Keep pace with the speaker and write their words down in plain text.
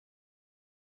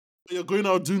You're going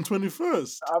out June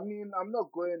 21st. I mean, I'm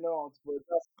not going out, but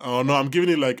that's Oh no, I'm giving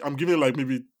it like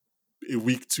maybe a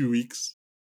week, 2 weeks.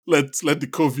 Let the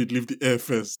COVID leave the air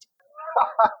first.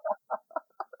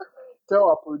 tell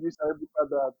our producer Ebuka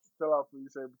that. Tell our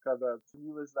producer Ebuka that. He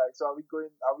was like, "So are we going?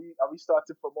 Are we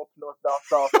starting from up north, down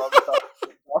south? Or are we starting from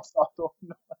down south, up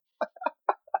north?"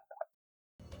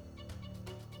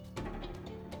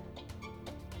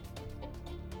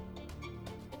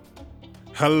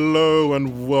 Hello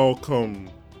and welcome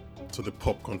to the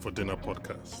Popcorn for Dinner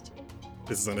podcast.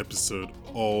 This is an episode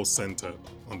all centered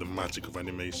on the magic of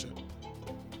animation.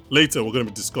 Later, we're going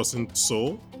to be discussing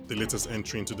Soul, the latest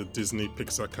entry into the Disney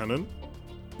Pixar canon.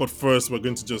 But first, we're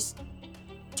going to just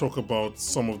talk about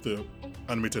some of the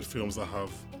animated films that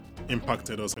have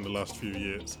impacted us in the last few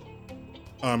years.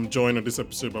 I'm joined on this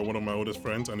episode by one of my oldest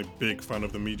friends and a big fan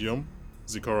of the medium,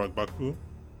 Zikara Agbakwu.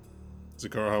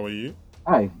 Zikara, how are you?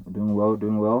 Hi, doing well,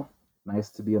 doing well. Nice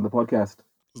to be on the podcast.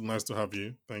 It's nice to have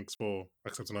you. Thanks for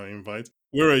accepting our invite.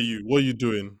 Where are you? What are you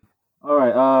doing? All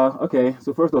right, okay.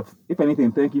 So first off, if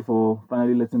anything, thank you for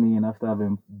finally letting me in after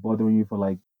having bothering you for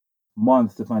like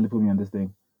months to finally put me on this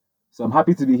thing. So I'm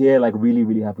happy to be here, like really,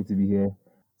 really happy to be here.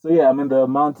 So yeah, I'm in the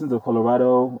mountains of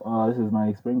Colorado. This is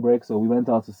my spring break, so we went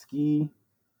out to ski.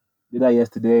 Did that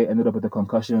yesterday, ended up with a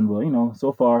concussion. But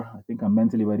so far I think I'm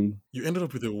mentally ready. You ended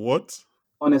up with a what?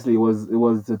 Honestly, it was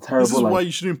a This terrible is why like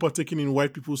you shouldn't be partaking in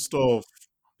white people's stuff.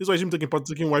 This is why you shouldn't be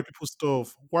partaking in white people's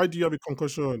stuff. Why do you have a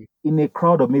concussion? in a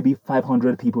crowd of maybe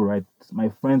 500 people, right? My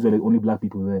friends were the only black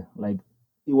people there. Like,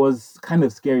 it was kind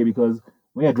of scary because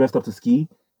when you're dressed up to ski,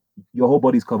 your whole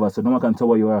body's covered, so no one can tell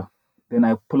where you are. Then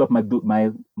I pull up my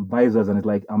visors and it's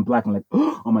like I'm black. I'm like,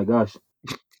 oh my gosh!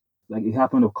 Like it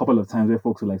happened a couple of times where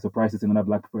folks were like surprised to see another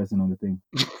black person on the thing.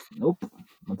 Nope,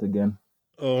 not again.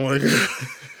 Oh my god.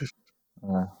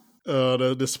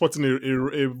 Uh, They're spotting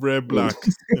a rare black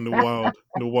in the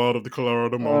wild of the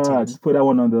Colorado mountains. just put that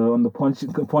one on the punch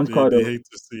They card. they hate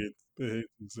to see it. They hate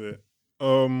to see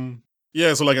it.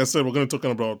 Yeah, so like I said, we're gonna talk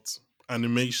about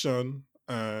animation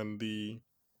and the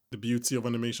beauty of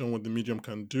animation, what the medium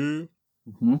can do,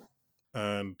 Mhm.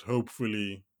 and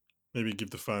hopefully maybe give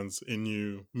the fans a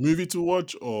new movie to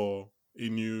watch or a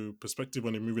new perspective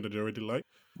on a movie that they already like.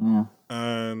 Yeah.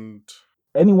 And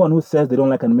Anyone who says they don't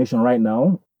like animation right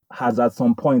now has at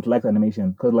some point liked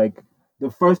animation because like the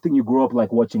first thing you grow up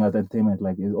like watching as entertainment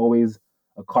like is always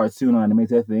a cartoon or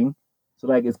animated thing. So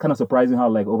like it's kind of surprising how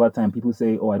like over time people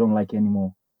say, "Oh, I don't like it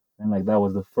anymore," and like that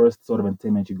was the first sort of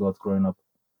entertainment you got growing up.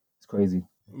 It's crazy.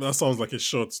 that sounds like a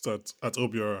shot at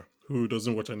Obiora, who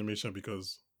doesn't watch animation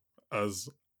because, as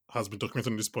has been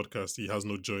documented in this podcast, he has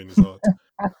no joy in his heart.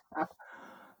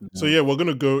 So Yeah. yeah, we're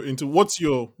gonna go into what's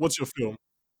your film?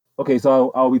 Okay,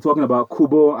 so I'll be talking about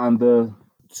Kubo and the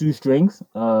Two Strings.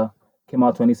 Came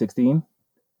out 2016.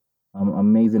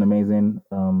 Amazing, amazing.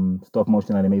 Stop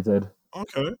motion animated.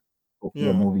 Okay, Yeah,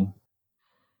 yeah, movie.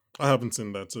 I haven't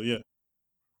seen that, so yeah.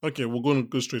 Okay, we're gonna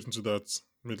go straight into that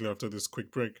immediately after this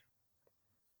quick break.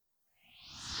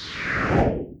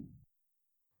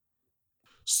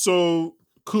 So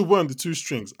Kubo and the Two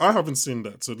Strings. I haven't seen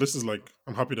that, so this is like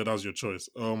I'm happy that that's your choice.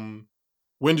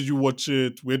 When did you watch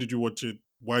it? Where did you watch it?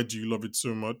 Why do you love it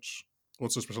so much?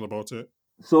 What's so special about it?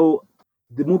 So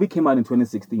the movie came out in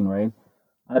 2016, right?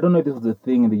 I don't know if this was a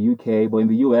thing in the UK, but in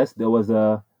the US there was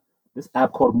a this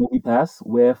app called Movie Pass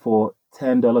where for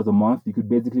 $10 a month you could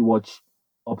basically watch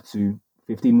up to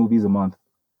 15 movies a month.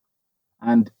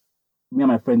 And me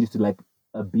and my friends used to like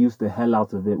abuse the hell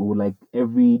out of it. We would like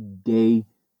every day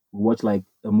watch like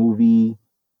a movie.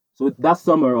 So that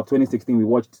summer of 2016 we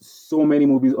watched so many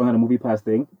movies on the Movie Pass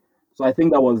thing. So I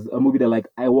think that was a movie that like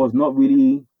I was not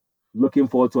really looking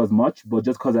forward to as much, but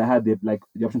just because I had the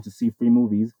option to see free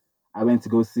movies, I went to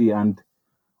go see. And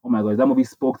oh my god, that movie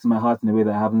spoke to my heart in a way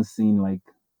that I haven't seen like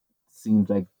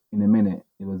in a minute.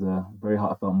 It was a very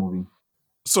heartfelt movie.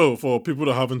 So for people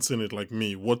that haven't seen it like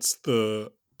me, what's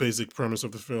the basic premise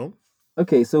of the film?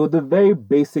 Okay, so the very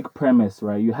basic premise,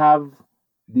 right? You have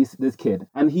this kid,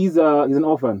 and he's an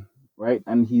orphan, right?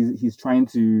 And he's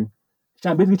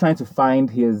basically trying to find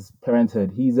his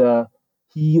parenthood. He's an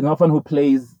orphan who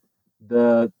plays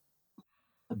the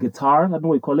guitar. I don't know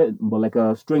what you call it, but like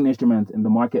a string instrument in the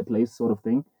marketplace, sort of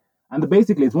thing. And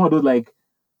basically, it's one of those like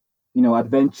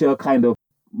adventure kind of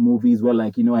movies where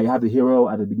like I have the hero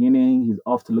at the beginning, he's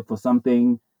off to look for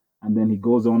something, and then he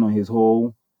goes on his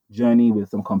whole journey with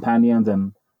some companions,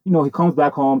 and he comes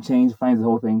back home, changed, finds the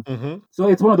whole thing. Mm-hmm. So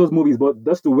it's one of those movies, but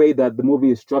that's the way that the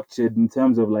movie is structured in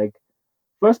terms of like,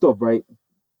 first off, right,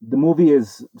 the movie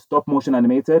is stop motion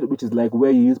animated, which is like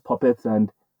where you use puppets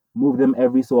and move them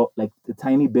every so like a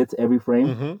tiny bit every frame,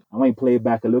 Mm-hmm. and when you play it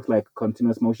back, it looks like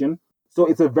continuous motion. So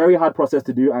it's a very hard process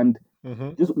to do, and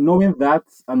Mm-hmm. just knowing that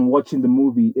and watching the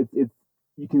movie, it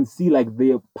you can see like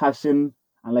the passion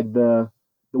and like the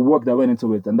work that went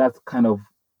into it, and that's kind of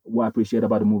what I appreciate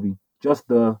about the movie. Just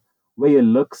the way it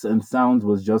looks and sounds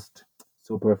was just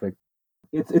so perfect.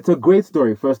 It's a great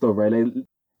story, first off, right? Like,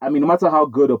 I mean, no matter how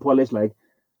good or polished like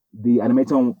the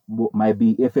animation might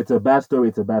be, if it's a bad story,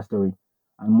 it's a bad story,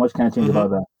 and much can't change Mm-hmm. about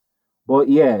that. But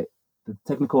yeah, the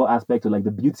technical aspect or like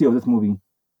the beauty of this movie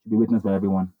should be witnessed by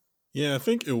everyone. Yeah, I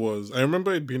think it was. I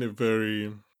remember it being a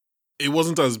very. It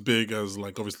wasn't as big as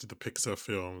like obviously the Pixar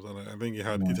films, and I think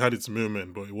Yeah. it had its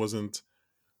moment, but it wasn't.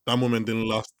 That moment didn't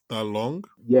last that long.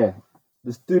 Yeah,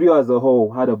 the studio as a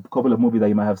whole had a couple of movies that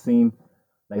you might have seen.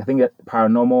 Like I think that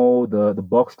Paranormal, the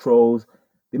Box Trolls.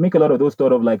 They make a lot of those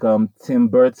sort of like Tim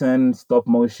Burton stop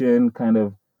motion kind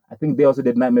of. I think they also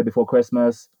did Nightmare Before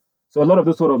Christmas. So a lot of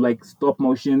those sort of like stop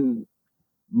motion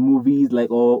movies, like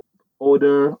or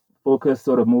older focused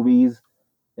sort of movies.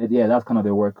 Yeah, that's kind of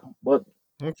their work. But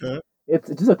Okay. it's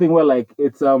just a thing where like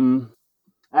it's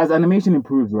as animation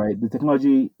improves, right? The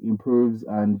technology improves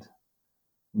and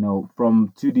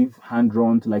from 2D hand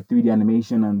drawn to like 3D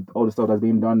animation and all the stuff that's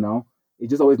being done now. It's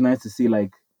just always nice to see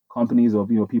like companies of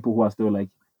people who are still like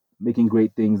making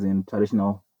great things in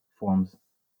traditional forms.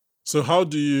 So how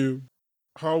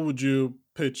would you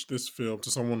pitch this film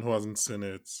to someone who hasn't seen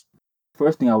it?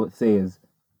 First thing I would say is,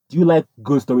 do you like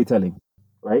good storytelling?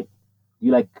 Right? Do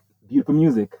you like beautiful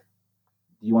music?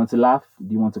 Do you want to laugh?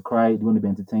 Do you want to cry? Do you want to be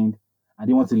entertained? And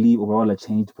do you want to leave overall a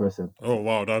changed person? Oh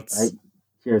wow, Right?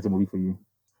 Here's a movie for you.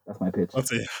 That's my pitch.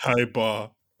 that's a high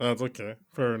bar. That's okay.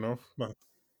 Fair enough.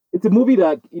 It's a movie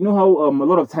that how a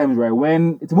lot of times, right,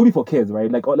 when it's a movie for kids,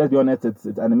 right, like, let's be honest, it's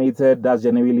animated. That's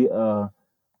generally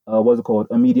what's it called,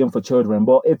 a medium for children,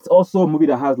 but it's also a movie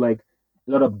that has like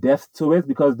a lot of depth to it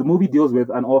because the movie deals with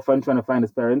an orphan trying to find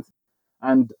his parents.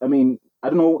 And I mean, I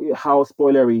don't know how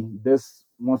spoilery this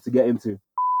wants to get into.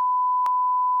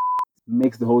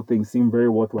 Makes the whole thing seem very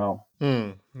worthwhile.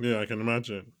 Yeah, I can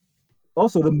imagine.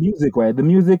 Also the music, right, the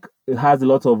music, it has a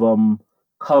lot of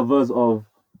covers of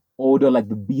older, like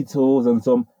the Beatles,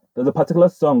 and there's a particular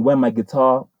song, When My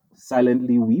Guitar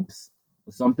Silently Weeps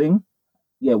or something.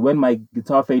 Yeah, When My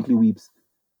Guitar Faintly Weeps,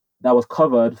 that was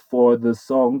covered for the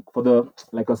song, for the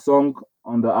like a song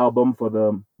on the album for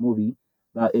the movie,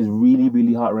 that is really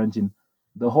really heart wrenching.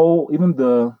 The whole, even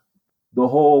the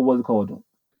whole, what's it called,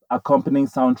 accompanying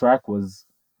soundtrack was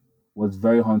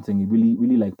very haunting. It really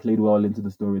really like played well into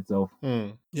the story itself.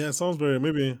 Yeah, it sounds very.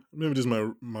 Maybe this is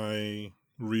my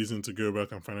reason to go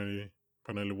back and finally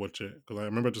watch it because I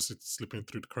remember just it slipping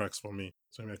through the cracks for me.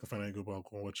 So maybe I can finally go back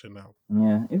and watch it now.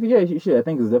 Yeah, if yeah, you should. I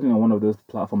think it's definitely on one of those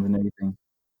platforms and everything.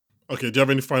 Okay, do you have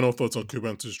any final thoughts on Cuba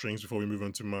and Two Strings before we move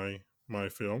on to my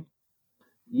film?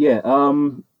 Yeah.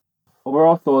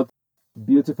 Overall thoughts,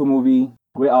 beautiful movie,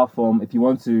 great art form. If you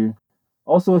want to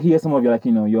also hear some of your like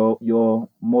your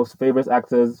most favorite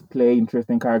actors play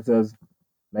interesting characters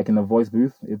like in a voice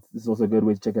booth, it's also a good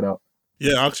way to check it out.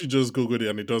 Yeah, I actually just googled it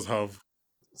and it does have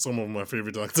some of my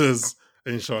favorite actors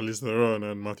in Charlize Theron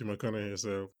and Matthew McConaughey.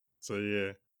 So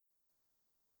yeah.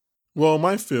 Well,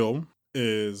 my film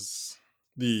is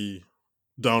the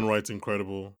downright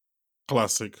incredible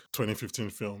classic 2015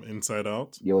 film Inside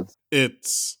Out. Yo, it's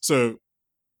It's so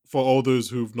for all those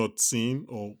who've not seen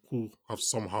or who have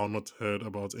somehow not heard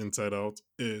about Inside Out,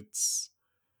 it's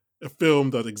a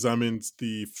film that examines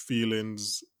the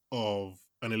feelings of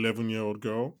an 11-year-old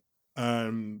girl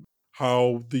and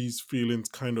how these feelings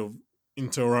kind of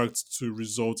interact to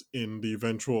result in the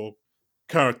eventual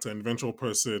character and eventual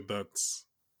person that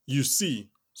you see.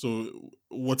 So,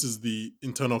 what is the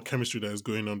internal chemistry that is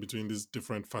going on between these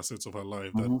different facets of her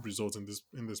life that mhm. results in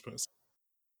this person?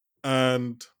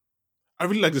 And I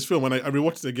really like this film, and I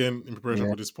rewatched it again in preparation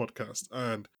Yeah, for this podcast,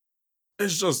 and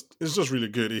it's just really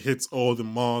good. It hits all the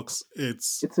marks.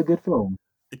 it's a good film.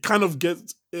 It kind of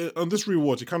gets on this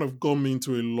rewatch. It kind of got me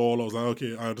into a lull. I was like,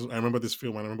 okay, I remember this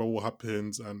film, and I remember what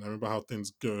happens, and I remember how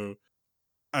things go.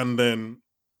 And then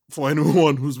for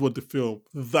anyone who's watched the film,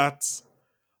 that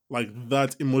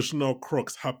emotional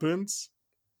crux happens,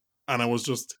 and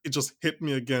it just hit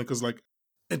me again because like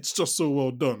it's just so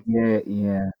well done. Yeah,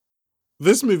 yeah.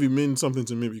 This movie means something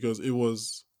to me because it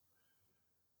was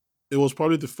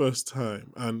probably the first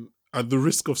time, and at the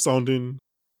risk of sounding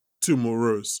too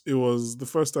morose, it was the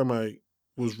first time I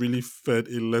was really fed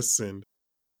a lesson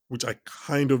which I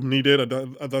kind of needed at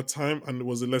that time, and it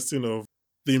was a lesson of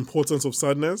the importance of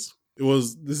sadness. It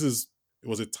was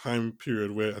a time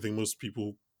period where I think most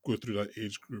people who go through that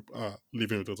age group are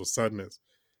living with a lot of sadness,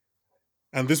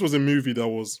 And this was a movie that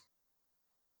was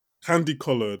candy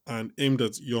colored and aimed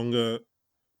at younger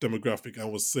demographic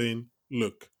and was saying,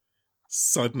 look,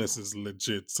 sadness is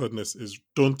legit. Sadness is,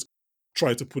 don't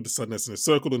try to put the sadness in a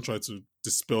circle. Don't try to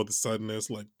dispel the sadness.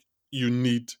 Like, you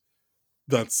need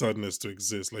that sadness to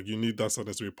exist. Like, you need that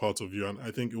sadness to be part of you. And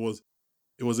I think it was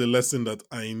a lesson that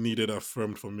I needed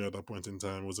affirmed for me at that point in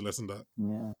time. It was a lesson that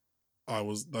Yeah.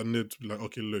 that needed to be like,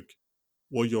 okay, look,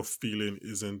 what you're feeling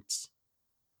isn't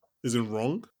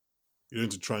wrong. You don't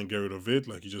need to try and get rid of it.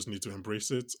 Like, you just need to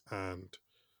embrace it and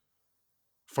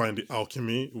find the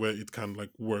alchemy where it can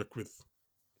like work with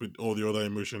all the other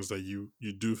emotions that you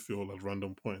do feel at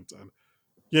random points. And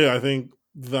yeah, I think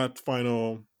that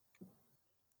final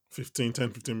 15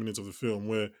 minutes of the film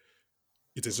where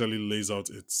it essentially lays out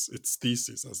its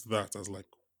thesis as that, as like,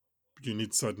 you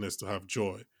need sadness to have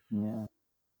joy, Yeah.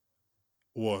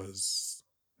 was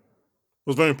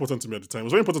very important to me at the time. It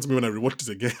was very important to me when I rewatched it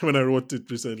again, when I rewatched it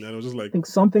recently, and I was just I like, think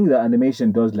something that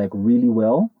animation does like really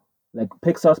well, like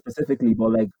Pixar specifically,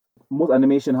 but like most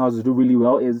animation houses do really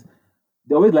well, is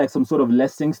there always like some sort of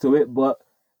lessons to it. But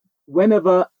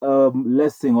whenever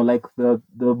lesson or like the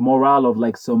morale of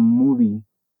like some movie,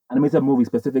 animated movie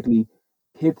specifically,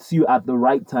 hits you at the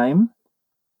right time,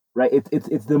 right?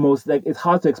 It's the most like it's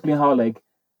hard to explain how like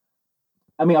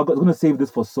I mean, I was gonna save this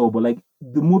for Soul, but like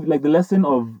the movie, like the lesson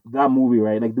of that movie,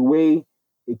 right? Like the way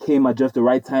it came at just the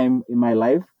right time in my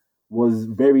life was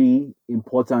very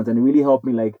important, and it really helped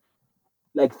me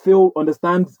like feel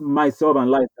understand myself and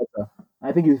life better.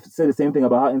 I think you said the same thing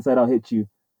about how Inside Out hit you.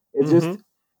 It's just mm-hmm,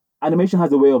 animation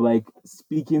has a way of like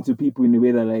speaking to people in a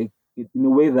way that like in a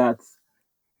way that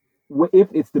if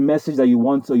it's the message that you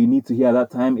want or you need to hear at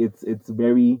that time, it's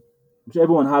very. I'm sure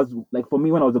everyone has like for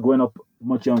me when I was growing up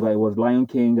much younger, it was Lion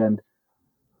King, and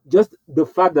just the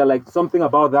fact that like something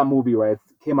about that movie right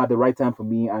came at the right time for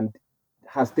me and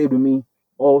has stayed with me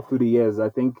all through the years. I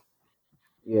think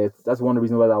yeah, that's one of the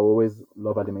reasons why I always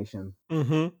love animation.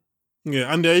 mm-hmm.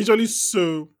 Yeah, and there are usually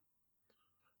so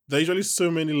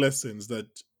many lessons that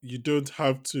you don't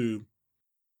have to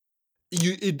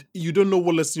you don't know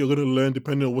what lesson you're going to learn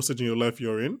depending on what stage in your life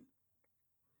you're in.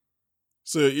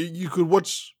 So you could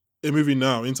watch a movie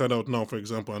now, Inside Out now, for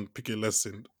example, and pick a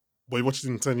lesson. But you watch it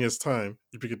in 10 years' time,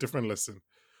 you pick a different lesson.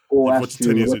 Oh, You've that's watched it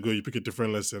 10 years true. ago, you pick a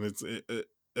different lesson.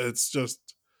 It's just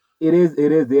It is.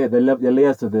 Yeah, the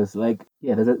layers to this. Like,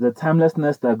 yeah, there's the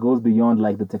timelessness that goes beyond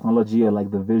like the technology or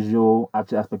like the visual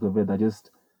actual aspect of it that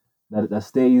just that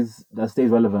stays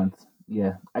relevant.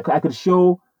 Yeah, I could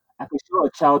show a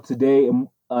child today an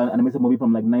animated movie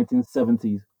from like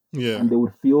 1970s, yeah. and they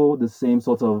would feel the same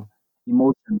sort of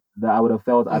emotion that I would have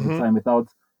felt at the Mm-hmm. time without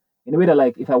in a way that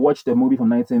like if I watched a movie from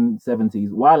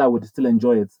 1970s, while I would still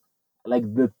enjoy it, like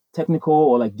the technical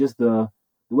or like just the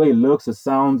way it looks or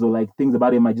sounds or like things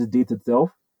about it might just date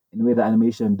itself in a way that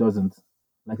animation doesn't.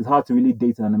 Like it's hard to really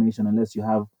date an animation unless you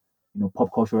have pop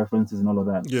culture references and all of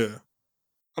that. Yeah.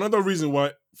 Another reason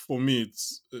why for me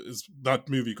it's that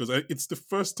movie because it's the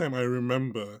first time I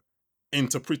remember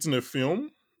interpreting a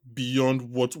film beyond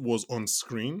what was on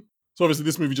screen. So obviously,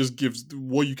 this movie just gives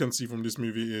what you can see from this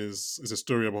movie is a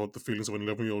story about the feelings of an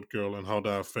 11-year-old girl and how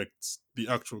that affects the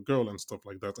actual girl and stuff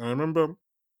like that. And I remember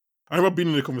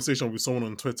being in a conversation with someone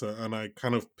on Twitter, and I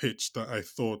kind of pitched that I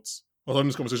was having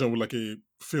this conversation with like a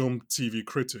film TV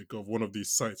critic of one of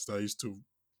these sites that I used to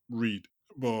read,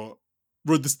 but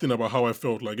wrote this thing about how I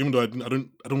felt like, even though I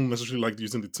don't necessarily like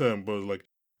using the term, but like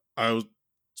I was,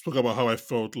 spoke about how I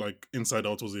felt like Inside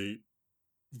Out was a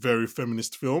very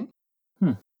feminist film.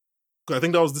 Hmm. 'Cause I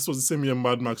think this was the same year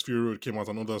Mad Max Fury Road came out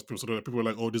and all that films. So people were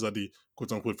like, "Oh, these are the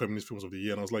quote unquote feminist films of the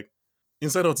year," and I was like,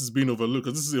 Inside Out is being overlooked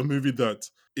because this is a movie that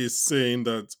is saying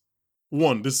that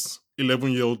one, this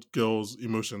 11-year-old girl's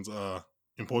emotions are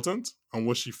important and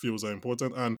what she feels are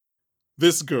important, and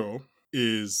this girl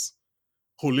is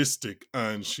holistic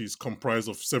and she's comprised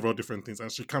of several different things,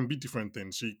 and she can be different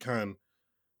things. She can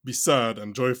be sad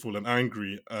and joyful and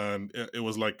angry, and it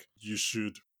was like you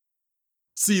should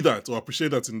see that or appreciate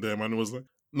that in them. And it was like,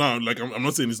 now, like I'm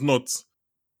not saying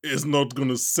it's not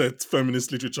gonna set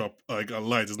feminist literature like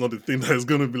alight. It's not a thing that is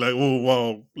gonna be like, oh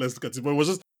wow, let's look at it. But it was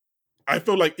just I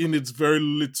felt like in its very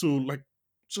little, like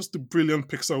just a brilliant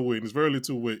Pixar way, in its very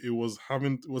little way, it was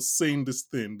saying this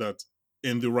thing that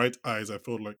in the right eyes, I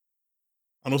felt like,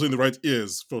 and also in the right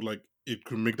ears, felt like it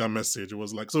could make that message. It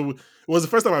was like, so it was the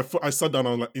first time I sat down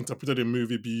and like interpreted a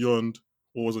movie beyond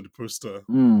what was on the poster.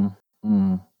 Mm,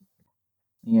 mm.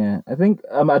 Yeah, I think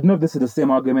I don't know if this is the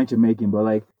same argument you're making, but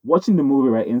like watching the movie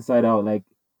right Inside Out, like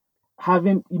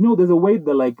having there's a way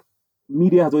that like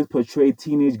media has always portrayed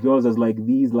teenage girls as like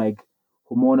these like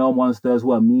hormonal monsters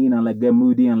who are mean and like they're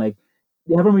moody and like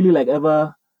they haven't really like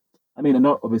ever. I mean,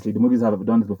 not obviously the movies have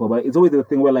done this before, but it's always the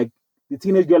thing where like the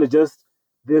teenage girl is just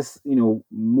this,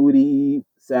 moody,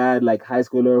 sad, like high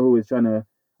schooler who is trying to.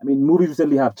 I mean, movies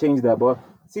recently have changed that, but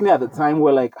seeing it at the time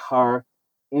where like her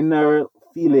inner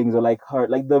feelings or like her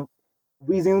like the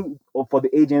reason for the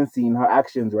agency in her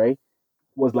actions, right,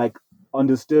 was like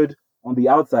understood on the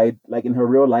outside, like in her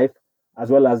real life, as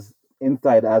well as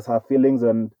inside as her feelings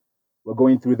and were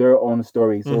going through their own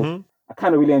story. So Mm-hmm. I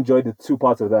kind of really enjoyed the two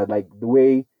parts of that, like the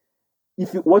way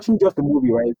if you're watching just the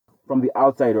movie, right, from the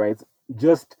outside, right,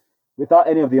 just without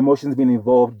any of the emotions being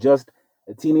involved, just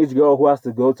a teenage girl who has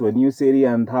to go to a new city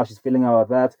and how she's feeling about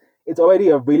that. It's already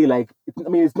a really like. I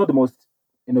mean, it's not the most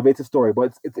innovative story,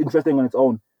 but it's interesting on its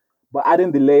own. But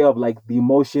adding the layer of like the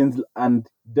emotions and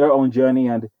their own journey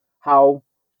and how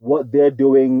what they're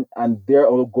doing and their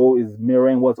own goal is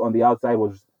mirroring what's on the outside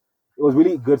was it was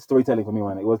really good storytelling for me,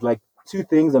 man. It was like two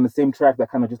things on the same track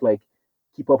that kind of just like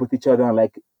keep up with each other and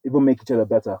like even make each other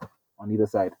better on either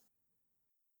side.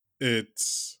 It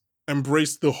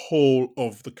embraced the whole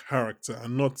of the character,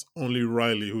 and not only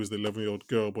Riley, who is the 11-year-old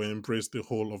girl, but embraced the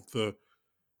whole of the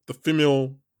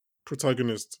female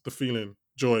protagonist, the feeling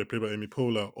joy, played by Amy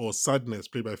Poehler, or sadness,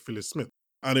 played by Phyllis Smith.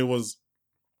 And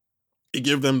it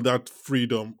gave them that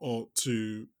freedom or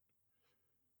to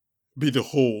be the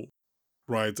whole,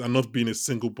 right, and not be in a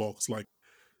single box. Like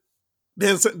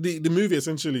the movie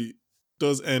essentially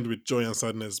does end with joy and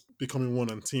sadness becoming one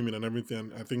and teaming and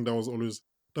everything. I think that was always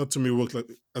that to me worked like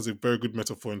as a very good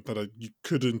metaphor in that you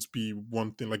couldn't be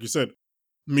one thing. Like you said,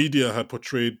 media had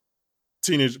portrayed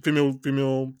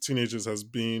female teenagers as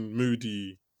being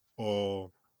moody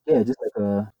or Yeah, just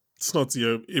like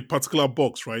snotty, a particular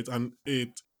box, right? And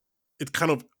it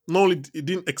kind of not only it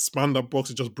didn't expand that box,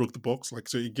 it just broke the box. Like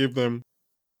so, it gave them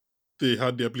they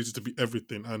had the ability to be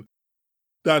everything, and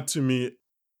that to me,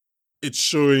 it's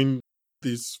showing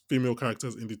these female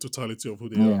characters in the totality of who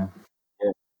they are. yeah,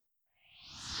 yeah.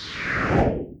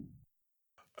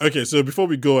 Okay, so before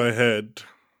we go ahead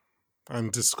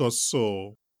and discuss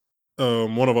Soul,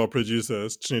 one of our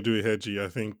producers, Chinedu Iheji, I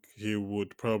think he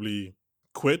would probably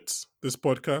quit this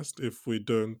podcast if I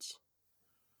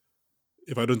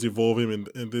don't involve him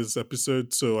in this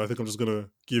episode. So I think I'm just gonna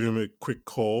give him a quick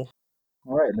call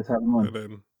All right, let's have him on. and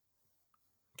then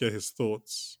get his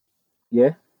thoughts.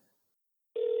 Yeah.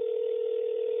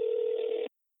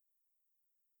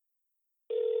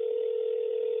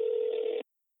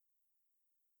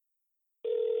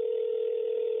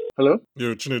 Hello,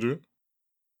 Yo, Chinedu.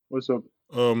 what's up?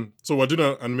 So we're doing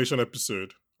an animation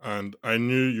episode, and I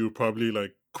knew you would probably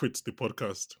like quit the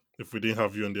podcast if we didn't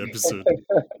have you on the episode.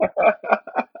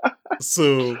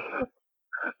 So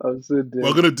I'm so we're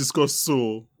dead. gonna discuss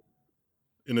Soul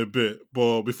in a bit,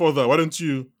 but before that, why don't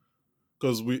you?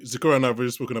 Because Zikora and I have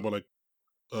already spoken about like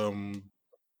um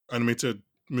animated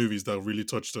movies that really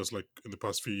touched us like in the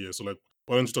past few years. So like,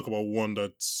 why don't you talk about one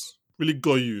that's really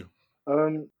got you?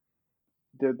 Um,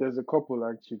 there's a couple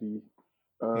actually.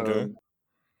 Okay.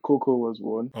 Coco was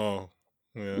one. Oh,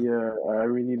 yeah. Yeah, I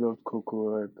really loved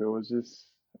Coco. Like it was just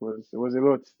it was a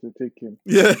lot to take in.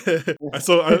 Yeah, I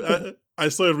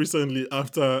saw it recently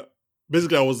after.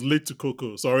 Basically, I was late to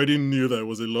Coco, so I already knew that it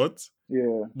was a lot,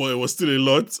 Yeah, but it was still a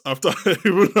lot after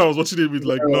even I was watching it with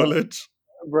like yeah, knowledge.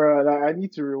 bro. Like, I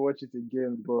need to rewatch it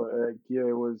again, but yeah,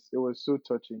 it was so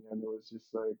touching, and it was just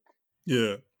like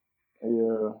Yeah.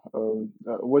 yeah,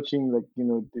 watching like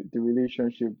the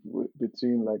relationship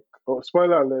between like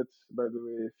spoiler alert by the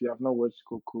way if you have not watched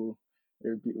Coco,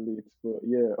 you're a bit late, but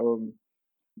yeah,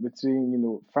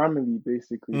 between family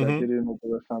basically that Mm-hmm. didn't know they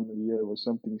were family. Yeah, it was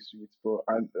something sweet. But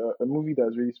and a movie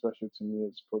that's really special to me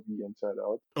is probably Inside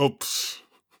Out. Oh,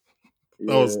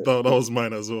 Yeah, that was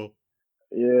mine as well.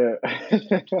 yeah.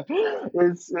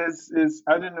 It's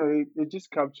I don't know. It just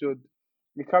captured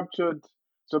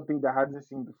something that I hadn't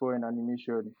seen before in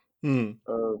animation. Hmm.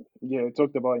 Yeah, it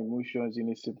talked about emotions in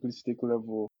a simplistic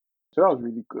level. So that was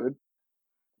really good.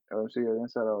 So yeah,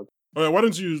 Inside Out. All right, why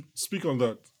don't you speak on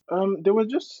that? There was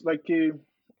just like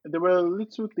there were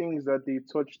little things that they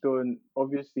touched on,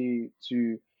 obviously,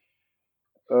 to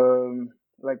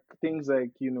like things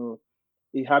like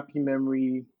a happy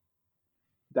memory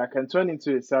that can turn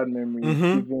into a sad memory,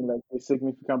 Mm-hmm. given like a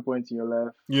significant point in your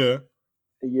life. Yeah.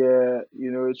 Yeah,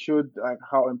 it showed like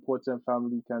how important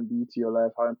family can be to your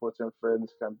life, how important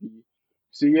friends can be.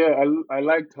 So yeah, I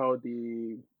liked how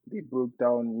they broke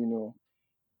down,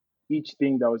 each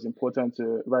thing that was important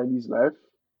to Riley's life.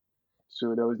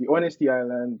 So there was the Honesty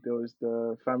Island, there was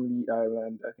the Family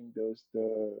Island, I think there was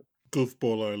the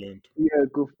Goofball Island. yeah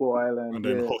Goofball Island, And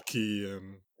then yeah, hockey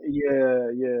and yeah,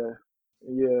 yeah,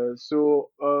 yeah. So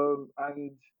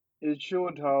and it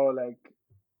showed how like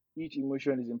each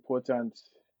emotion is important.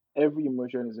 Every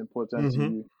emotion is important to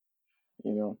Mm-hmm.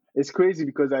 you. It's crazy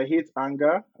because I hate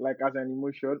anger, like as an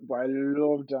emotion, but I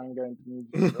loved anger in the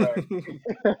movie. Like,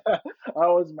 that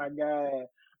was my guy.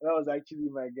 That was actually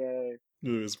my guy.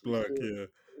 Lewis Black, So, yeah.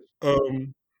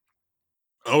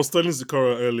 I was telling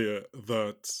Zikara earlier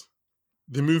that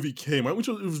the movie came out, which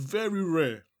was, it was very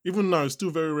rare. Even now, it's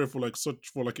still very rare for like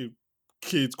a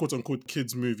kids, quote unquote,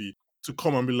 kids movie to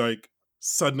come and be like,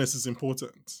 sadness is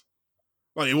important.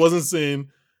 Like it wasn't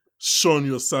saying shun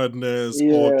your sadness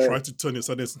or yeah, try to turn your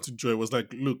sadness into joy. It was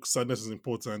like, look, sadness is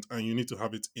important and you need to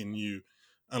have it in you.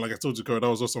 And like I told you, Zikara, that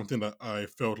was just something that I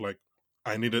felt like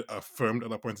I needed affirmed at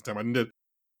that point in time. I needed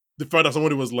the fact that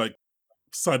somebody was like,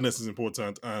 sadness is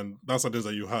important and that sadness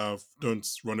that you have, don't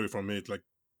run away from it. Like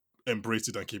embrace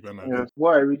it and keep it at yeah. it.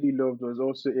 What I really loved was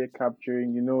also it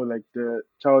capturing, like the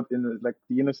child like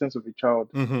the innocence of a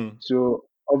child. Mm-hmm. So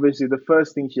obviously, the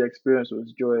first thing she experienced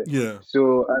was joy. Yeah.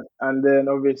 So and then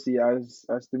obviously, as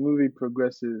the movie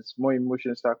progresses, more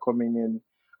emotions start coming in,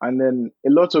 and then a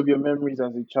lot of your memories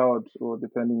as a child, or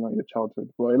depending on your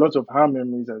childhood, but a lot of her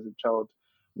memories as a child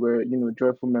were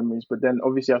joyful memories. But then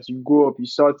obviously, as you grow up, you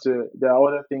start to there are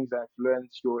other things that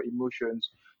influence your emotions.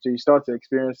 So you start to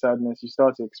experience sadness, you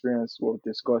start to experience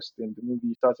disgust in the movie,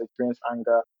 you start to experience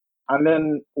anger, and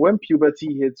then when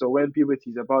puberty hits or when puberty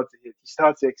is about to hit, you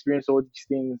start to experience all these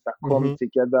things that come Mm-hmm.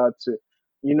 together to,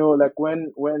 like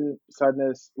when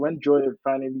sadness, when joy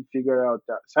finally figure out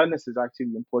that sadness is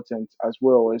actually important as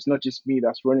well. It's not just me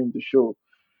that's running the show.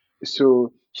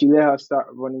 So she let her start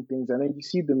running things, and then you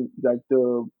see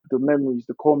the memories,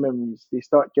 the core memories, they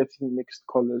start getting mixed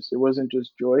colors. It wasn't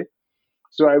just joy.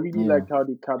 So I really Yeah. liked how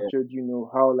they captured,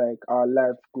 how like our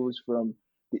life goes from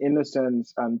the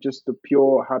innocence and just the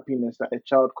pure happiness that a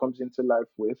child comes into life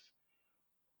with,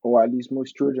 or at least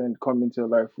most children come into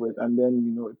life with, and then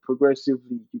you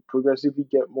progressively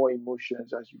get more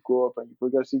emotions as you grow up, and you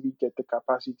progressively get the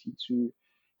capacity to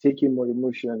take in more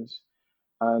emotions.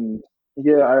 And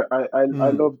yeah, I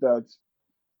Mm. love that.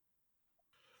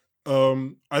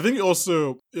 I think it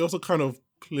also kind of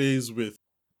plays with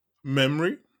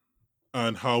memory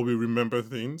and how we remember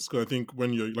things. Because I think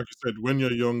when you're, like you said, when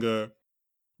you're younger,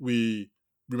 we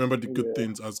remember the good Yeah,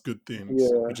 things as good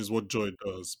things, yeah, which is what joy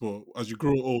does. But as you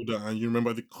grow older and you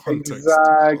remember the context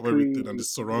of exactly, everything and the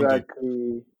surrounding.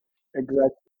 exactly,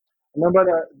 exactly. Remember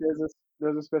that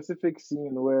there's a specific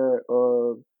scene where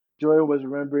Joy was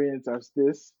remembering it as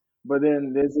this, but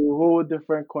then there's a whole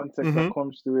different context that Mm-hmm.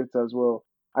 comes to it as well.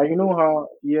 And you know how,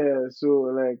 yeah, so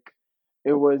like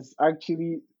it was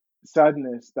actually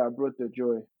sadness that brought the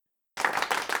joy.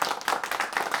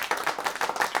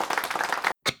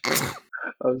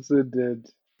 I'm so dead.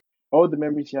 All the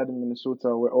memories she had in Minnesota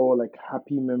were all like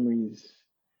happy memories,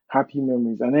 happy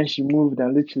memories. And then she moved,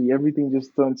 and literally everything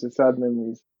just turned to sad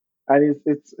memories. And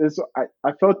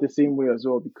I felt the same way as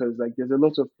well because like there's a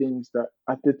lot of things that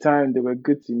at the time they were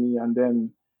good to me, and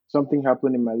then something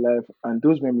happened in my life, and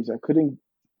those memories I couldn't,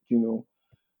 you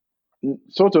know,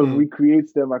 sort of Mm.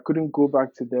 recreate them. I couldn't go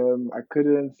back to them. I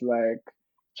couldn't like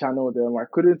channel them. I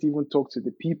couldn't even talk to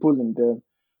the people in them.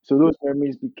 So those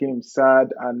memories became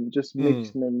sad and just Mm.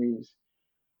 mixed memories.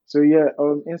 So yeah,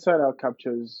 Inside Out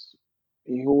captures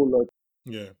a whole lot.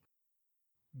 Yeah.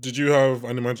 Did you have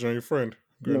an imaginary friend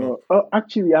growing up? No, oh,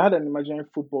 actually, I had an imaginary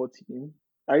football team.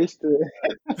 I used to.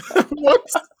 What?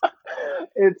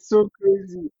 It's so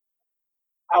crazy.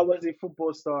 I was a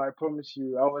football star. I promise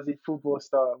you, I was a football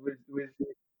star with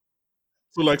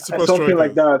So like super something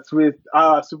like strikers. that. With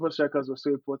super strikers was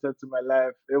so important to my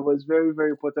life. It was very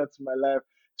very important to my life.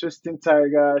 Twisting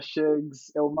Tiger, Shegs,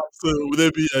 Elma. So would they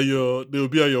will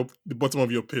be at your the bottom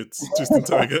of your pit. Twisting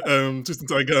Tiger and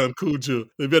Kojo.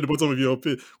 They'll be at the bottom of your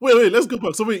pit. Wait, let's go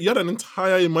back. So wait, you had an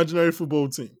entire imaginary football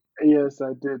team. Yes,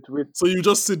 I did. With So you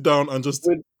just sit down and just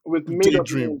with with made up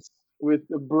daydream. names. With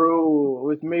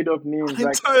made up names. An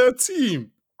Like entire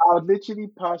team. I would literally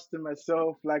pass to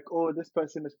myself, like, oh, this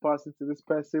person is passing to this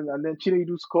person, and then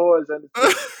Chinedu scores, and it's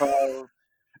like, wow,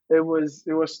 it was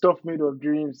stuff made of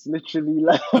dreams, literally.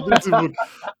 Like, I don't even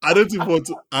I don't even want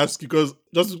to ask you because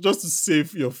just to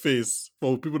save your face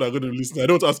for people that are going to listen. I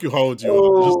don't want to ask you how old you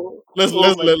are. Just oh, let's oh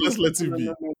let's my let, god, let's let no, it no, no, be.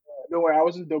 no, no. Don't worry, I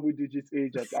wasn't double digit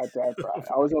age at that.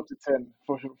 I was up to 10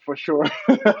 for sure.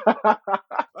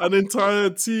 An entire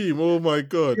team. Oh my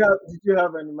god. Did you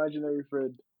have an imaginary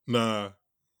friend? Nah.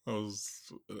 I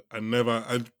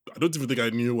don't even think I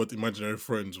knew what imaginary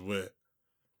friends were.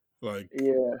 Like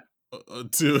Yeah,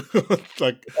 until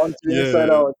like until Inside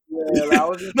yeah. Out. Yeah, like, I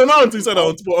wasn't No, not thinking until too inside far.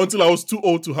 out, but until I was too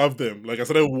old to have them. Like I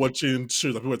started watching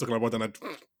shows that people were talking about, and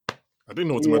I didn't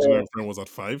know what Yeah. imaginary friend was at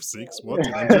 5, 6. What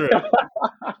in Nigeria?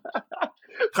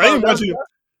 Can you Oh, that's imagine?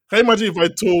 Can you imagine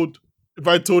if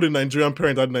I told a Nigerian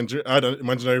parent I had an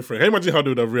imaginary friend? Can you imagine how they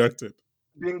would have reacted?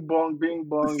 bing bong, bing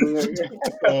bong.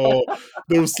 Oh,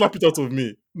 they will slap it out of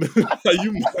me. Are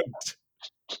you mad?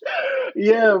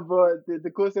 Yeah, but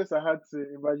the closest I had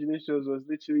to imaginations was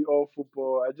literally all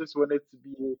football. I just wanted to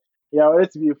be, yeah, I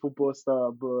wanted to be a football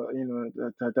star, but you know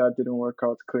that didn't work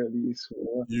out clearly.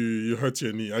 So You hurt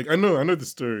your knee. I know the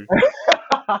story.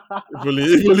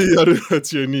 If only you hadn't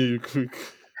hurt your knee, you could.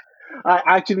 I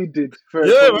actually did. Very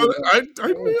Yeah, funny enough. I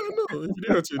know. If you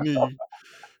didn't hurt your knee,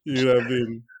 you would have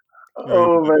been. Like,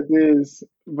 Oh my days.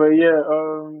 But yeah,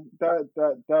 that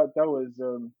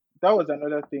was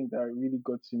another thing that really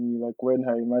got to me, like when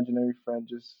her imaginary friend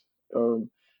just um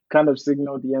kind of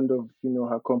signaled the end of,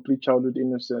 her complete childhood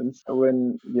innocence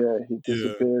when he yeah.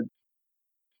 disappeared.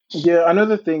 Yeah,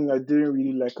 another thing I didn't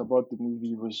really like about the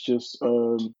movie was just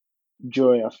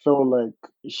Joy. I felt like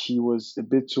she was a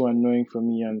bit too annoying for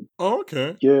me, and Oh,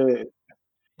 okay. yeah,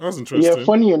 That's yeah, interesting.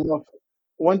 funny enough,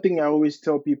 one thing I always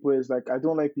tell people is like I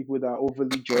don't like people that are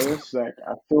overly joyous. Like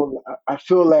I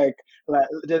feel like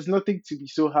there's nothing to be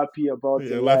so happy about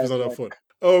Yeah, in life is life. not that Like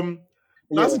fun.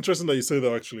 That's yeah, interesting that you say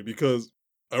that actually, because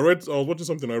I was watching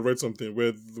something, I read something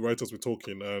where the writers were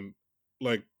talking, and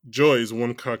like Joy is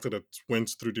one character that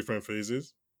went through different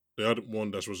phases. They had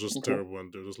one that was just okay. terrible,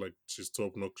 and they were just like she's too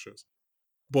obnoxious.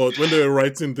 But when they were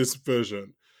writing this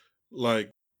version,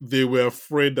 like they were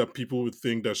afraid that people would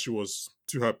think that she was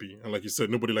too happy, and like you said,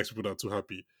 nobody likes people that are too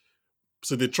happy.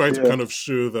 So they tried to Yeah. kind of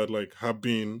show that like her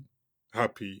being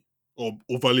happy or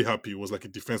overly happy was like a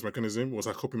defense mechanism, was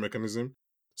a coping mechanism.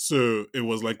 So it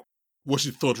was like what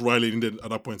she thought Riley needed at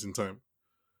that point in time.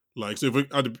 Like, so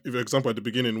if example at the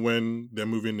beginning when they're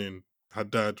moving in,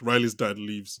 Riley's dad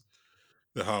leaves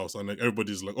the house, and like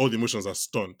everybody's like all the emotions are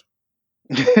stunned,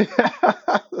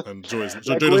 and Joy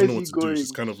Like doesn't know where's what he to do.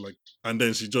 She's going? kind of like, and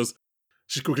then she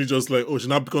quickly just like, oh, she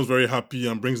now becomes very happy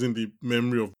and brings in the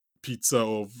memory of pizza,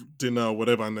 of dinner, or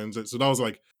whatever. And then so that was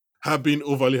like her being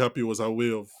overly happy was her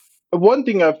way of. One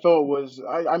thing I felt was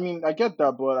I mean I get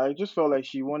that, but I just felt like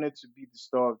she wanted to be the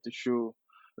star of the show.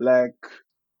 Like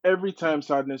every time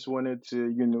Sadness wanted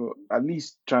to, at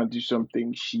least try and do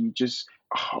something, she just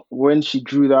when she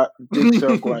drew that big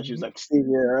circle and she was like, "Stay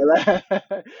here, like,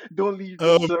 don't leave this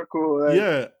um, circle." Like,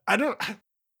 yeah,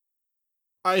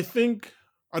 I think,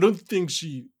 I don't think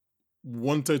she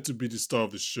wanted to be the star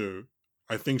of the show.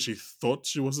 I think she thought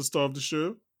she was the star of the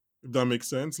show, if that makes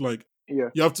sense. Like, yeah,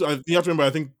 you have to remember, I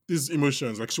think these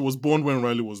emotions, like she was born when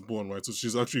Riley was born, right? So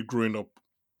she's actually growing up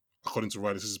according to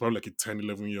Riley. So she's probably like a 10,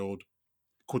 11-year old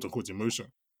quote unquote emotion.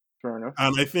 fair enough.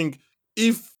 And I think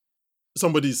if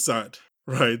somebody is sad,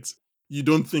 right, you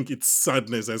don't think it's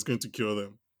sadness that's going to cure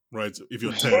them, right? If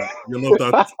you're 10, you're not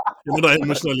that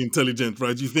emotionally intelligent,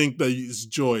 right? You think that it's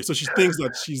joy. So she thinks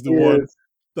that she's the one Yes.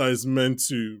 that is meant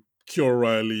to cure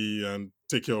Riley and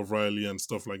take care of Riley and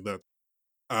stuff like that.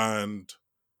 And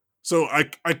so I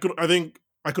think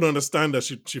I could understand that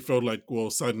she felt like, well,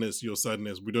 sadness, your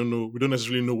sadness. We don't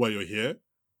necessarily know why you're here,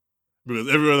 because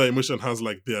every other emotion has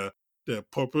like their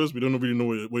purpose. We don't really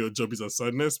know what your job is as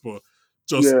sadness, but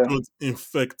just Yeah. don't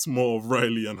infect more of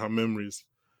Riley and her memories.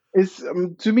 It's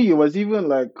to me, it was even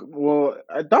like, well,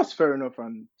 that's fair enough,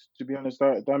 and to be honest,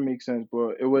 that makes sense.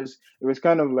 But it was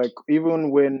kind of like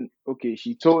even when okay,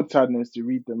 she told Sadness to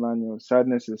read the manual.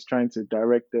 Sadness is trying to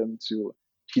direct them to.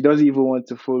 She doesn't even want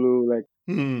to follow. Like,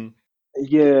 Hmm.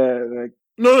 yeah, like,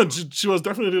 No, she was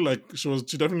definitely like she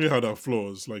definitely had her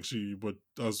flaws, like but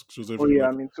as she was oh definitely yeah.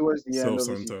 I like mean, towards the end, obviously,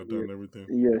 self-centered and everything.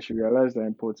 yeah, she realized the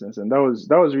importance, and that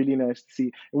was really nice to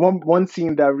see. One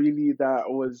scene that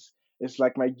was. It's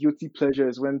like my guilty pleasure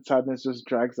is when Sadness just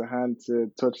drags a hand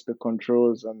to touch the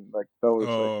controls, and like that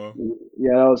was like, Oh,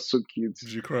 yeah, that was so cute.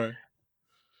 did you cry?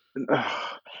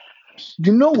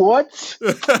 You know what?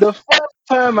 The first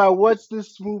time I watched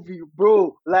this movie,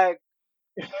 bro, like,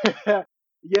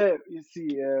 yeah, you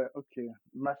see, okay,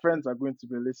 my friends are going to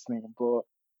be listening, but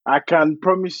I can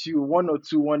promise you, one or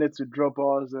two wanted to drop. I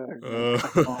was like, uh, I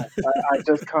can't, I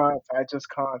just can't, I just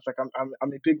can't. Like,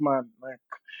 I'm a big man. Like,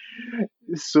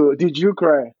 so did you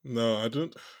cry? no, I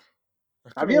don't. I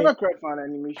Have can't. you remember- ever cried for an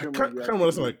animation movie? I can't remember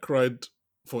last time Actually, I cried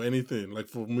for anything, like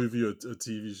for a movie or a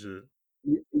TV show.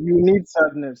 you need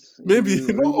sadness. Maybe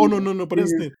no. Oh, no, no. But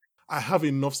that's the You. thing. I have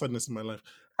enough sadness in my life.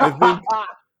 I think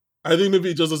I think maybe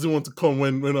it just doesn't want to come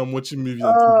when I'm watching movies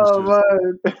and TV Oh shows.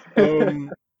 man.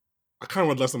 I can't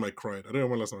remember the last time I cried. I don't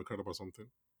remember the last time I cried about something.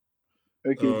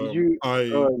 Okay, did you?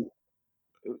 I Uh,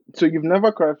 so you've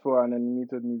never cried for an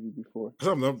animated movie before?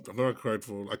 I've never cried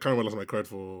for. I can't remember the last time I cried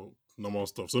for normal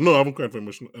stuff. So no, I haven't cried for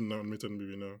emotional an animated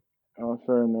movie. No. Oh,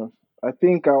 fair enough. I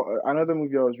think another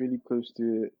movie I was really close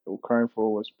to crying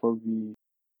for was probably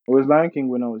it was Lion King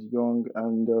when I was young,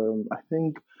 and I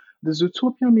think the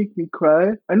Zootopia make me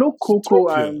cry. I know Coco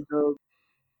Zootopia. and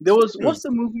there was Zootopia what's is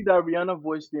the movie that Rihanna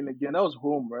voiced in again? That was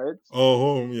Home, right? oh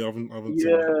home. Yeah, I haven't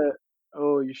seen that. Yeah.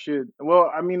 Oh, you should.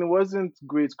 Well, I mean, it wasn't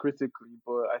great critically,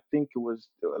 but I think it was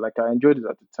like I enjoyed it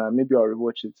at the time. Maybe I'll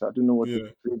rewatch it. I don't know what the Yeah.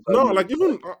 great No, value is. like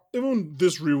even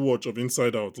this rewatch of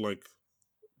Inside Out, like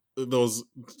there was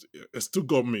it still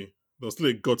got me. There was still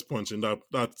a gut punch in that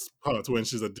part when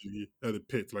she's at the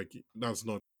pit. Like that's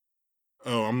not.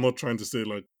 Oh, I'm not trying to say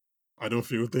like I don't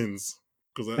feel things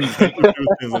because I do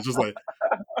feel things. It's just like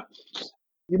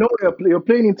You know, you're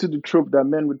playing into the trope that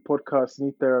men with podcasts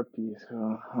need therapy.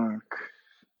 So,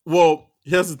 well,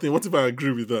 here's the thing. What if I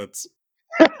agree with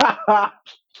that?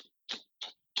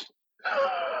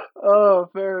 oh,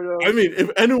 fair enough. I mean, if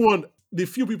anyone, the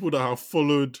few people that have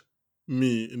followed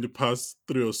me in the past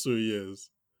 3 or so years,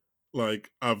 like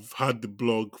I've had the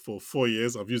blog for 4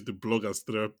 years. I've used the blog as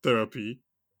therapy.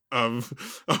 I've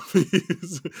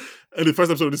used, and the first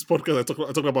episode of this podcast, I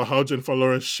talked about how Jennifer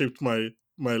Lawrence shaped my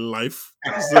life.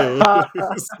 So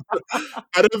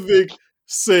I don't think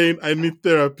saying I need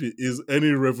therapy is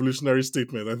any revolutionary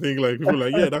statement. I think like people are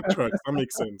like, yeah, that tracks. That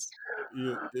makes sense.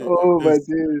 Yeah, oh my it days.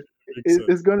 makes sense.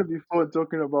 It's gonna be fun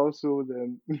talking about soul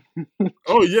then.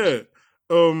 Oh yeah.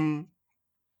 Um,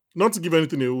 not to give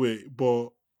anything away, but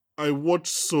I watched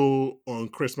Soul on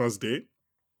Christmas Day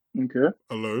Okay.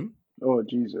 alone. Oh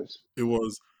Jesus. It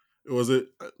was it was a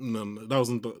no, that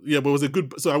wasn't yeah, but it was a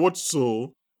good. So I watched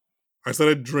Soul. I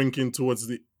started drinking towards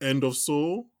the end of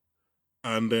Soul,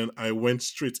 and then I went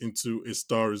straight into A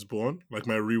Star Is Born, like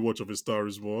my rewatch of A Star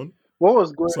Is Born. What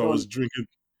was going So I on? was drinking.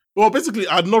 Well, basically,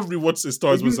 I had not rewatched A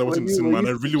Star Is Born since I watched it in the Were cinema, and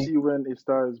you I really tipsy when A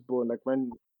Star Is Born? Like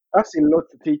when that's a lot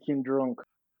to take in drunk.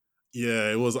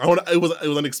 yeah, it was. It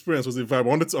was an experience. It was a vibe. I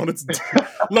wanted to.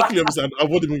 Luckily, obviously, I've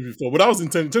watched the movie before, but that was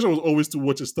intention was always to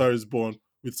watch A Star Is Born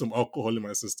with some alcohol in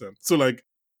my system. So like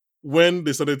when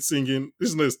they started singing, this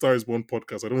is not A Star Is Born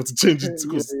podcast. I don't want to change it yeah,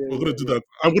 because yeah, we're gonna yeah, do yeah, that.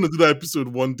 I'm gonna do that episode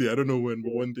one day. I don't know when, but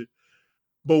yeah. one day.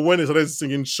 But when they started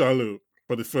singing "Shallow"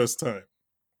 for the first time,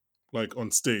 like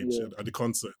on stage Yeah. at the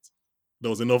concert, there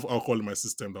was enough alcohol in my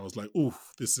system that I was like, "Oof,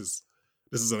 this is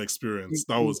an E- experience."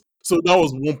 That e- was so. That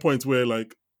was one point where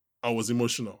like I was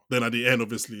emotional. Then at the end,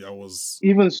 obviously, I was.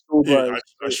 Even Yeah, sober is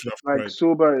I should have like cried.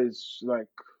 sober is like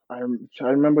I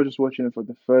remember just watching it for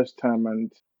the first time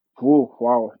and oh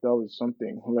wow, that was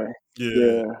something. Like Yeah.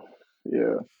 yeah,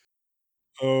 yeah.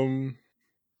 Um.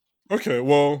 Okay.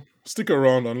 Well, stick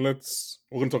around and we're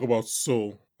gonna talk about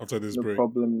Soul after this No break.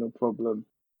 problem, no problem.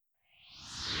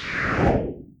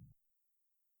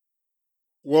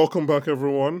 Welcome back,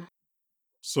 everyone.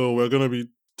 So we're gonna be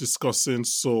discussing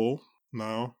Soul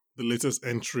now, the latest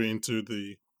entry into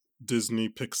the Disney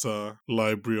Pixar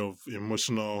library of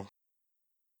emotional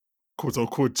quote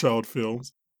unquote child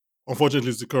films.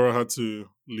 Unfortunately, Zikora had to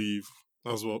leave.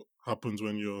 That's what happens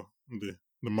when you're in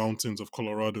the mountains of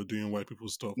Colorado doing white people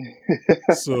stuff.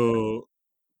 So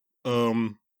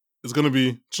it's gonna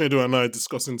be Chinedu and I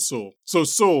discussing Soul. So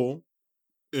Soul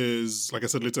is, like I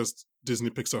said, latest Disney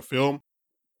Pixar film.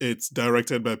 It's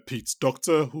directed by Pete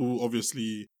Docter, who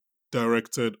obviously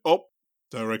directed Up,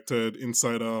 directed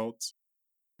Inside Out.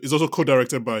 It's also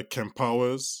co-directed by Ken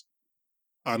Powers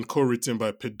and co-written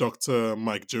by Pete Docter,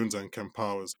 Mike Jones, and Ken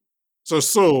Powers. So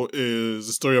Soul is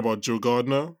a story about Joe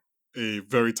Gardner, a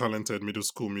very talented middle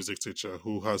school music teacher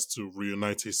who has to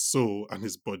reunite his soul and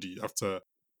his body after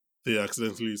they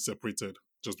accidentally separated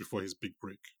just before his big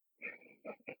break.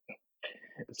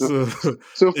 so So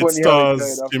so it funny how he died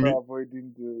stars after Jimmy,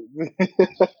 avoiding the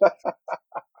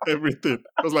everything.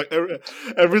 It was like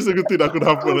every single thing that could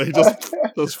happen, and he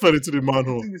just fell into the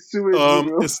manhole. the sewage,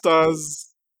 you know.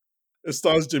 It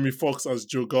stars Jamie Foxx as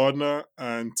Joe Gardner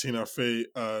and Tina Fey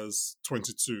as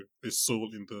 22, a soul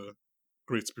in the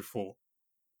Great Before.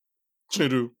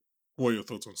 Chinedu, what are your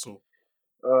thoughts on Soul?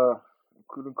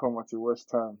 Couldn't come at a worse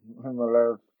time in my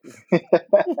life.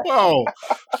 Wow,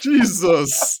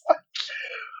 Jesus.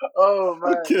 oh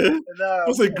man, Okay, nah.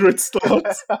 that's a great start.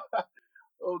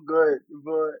 oh good,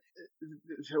 but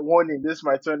warning, this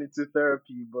might turn into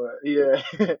therapy. But yeah,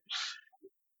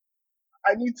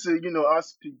 I need to,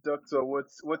 ask Pete Doctor what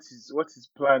his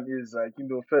plan is. Like,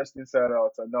 first Inside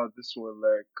Out, and now this one.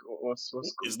 Like, what's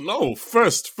Is no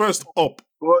first up,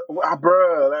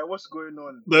 bro? Like, what's going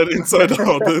on? then Inside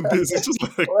Out, then this. It's just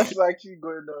like what's actually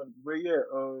going on? But yeah,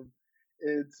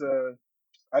 it's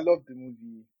I love the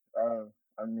movie.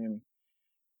 I mean,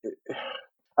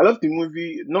 I love the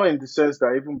movie, not in the sense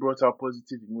that it even brought out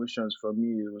positive emotions for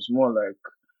me. It was more like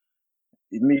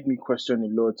it made me question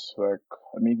a lot. Like,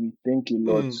 it made me think a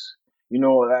lot. Mm,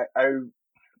 Like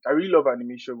I really love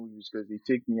animation movies because they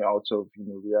take me out of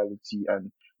reality,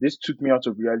 and this took me out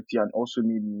of reality and also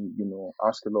made me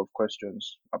ask a lot of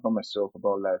questions about myself,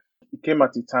 about life. It came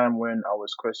at a time when I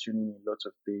was questioning a lot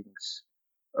of things,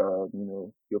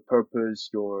 your purpose,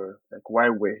 your like why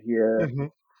we're here, mm-hmm,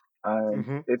 and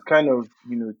mm-hmm, it kind of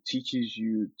teaches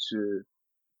you to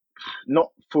not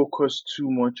focus too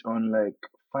much on like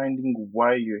finding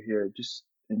why you're here. Just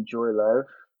enjoy life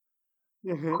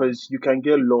mm-hmm. because you can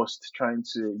get lost trying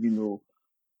to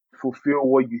fulfill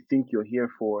what you think you're here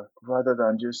for rather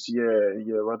than just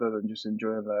rather than just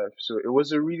enjoying life. So it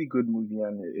was a really good movie,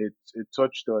 and it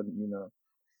touched on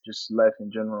just life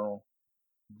in general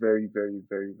very, very,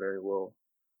 very, very well.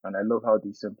 And I love how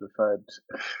they simplified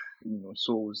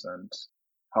souls and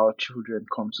how children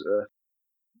come to earth.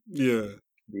 Yeah.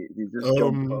 They just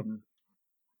jump Um, from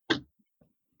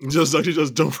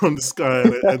just jump from the sky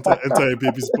and enter a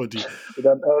baby's body. with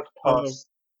an earth Um, pass.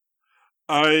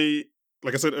 I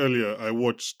like I said earlier, I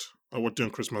watched it on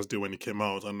Christmas Day when it came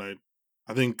out, and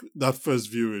I think that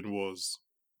first viewing was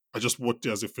I just watched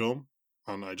it as a film,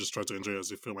 and I just tried to enjoy it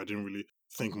as a film. I didn't really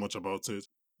think much about it,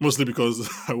 mostly because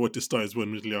I watched the Star is Born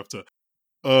immediately after.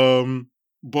 Um,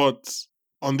 but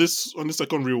on this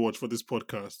second rewatch for this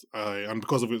podcast, and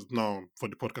because of it now for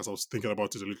the podcast, I was thinking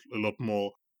about it a lot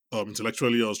more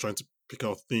intellectually. I was trying to pick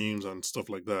out themes and stuff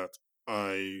like that.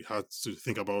 I had to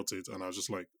think about it, and I was just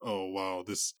like, oh wow,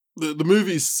 the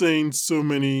movie is saying so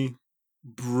many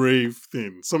brave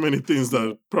things, so many things Yeah, that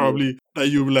yeah. probably that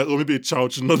you be like, oh, maybe a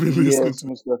child should not be listening Yes, to.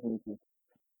 most definitely.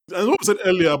 And what I said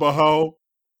earlier about how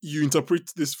you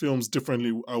interpret these films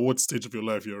differently at what stage of your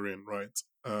life you're in, right?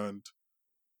 And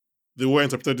the way I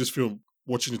interpreted this film,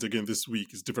 watching it again this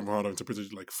week, is different from how I interpreted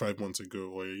it like 5 months ago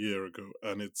or a year ago,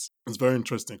 and it's very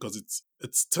interesting because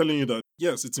it's telling you that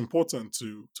yes, it's important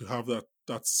to have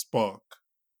that spark,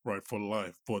 right, for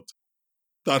life, but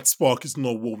that spark is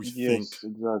not what we think Yes,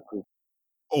 exactly.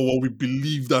 or what we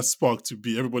believe that spark to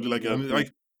be. Everybody and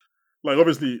Exactly. like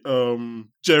obviously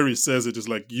Jerry says it is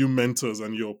like you mentors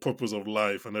and your purpose of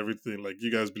life and everything, like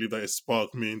you guys believe that a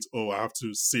spark means, oh, I have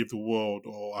to save the world,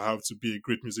 or I have to be a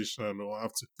great musician, or I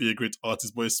have to be a great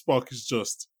artist. But a spark is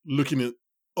just looking at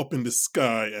up in the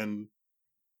sky and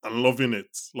loving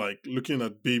it, like looking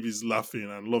at babies laughing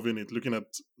and loving it, looking at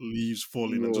leaves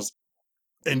falling and Yeah, just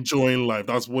enjoying life.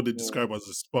 That's what they yeah. describe as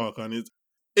a spark. And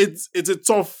it's a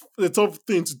tough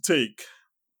thing to take.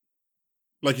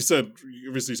 Like you said,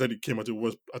 obviously you said it came at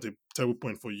a terrible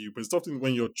point for you, but it's something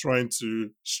when you're trying to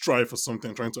strive for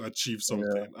something, trying to achieve Yeah.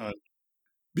 something, and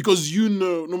because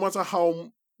no matter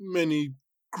how many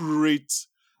great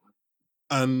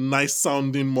and nice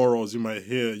sounding morals you might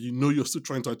hear, you're still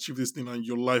trying to achieve this thing, and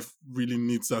your life really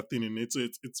needs that thing in it. So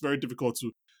it's very difficult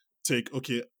to take.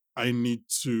 Okay, I need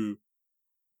to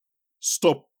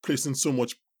stop placing so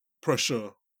much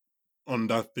pressure on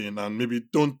that thing and maybe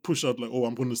don't push out like, oh,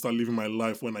 I'm going to start living my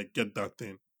life when I get that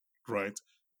thing, right?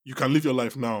 You can live your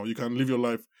life now. You can live your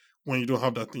life when you don't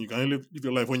have that thing. You can live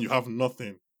your life when you have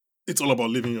nothing. It's all about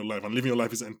living your life, and living your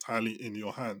life is entirely in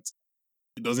your hands.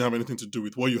 It doesn't have anything to do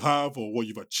with what you have or what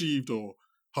you've achieved or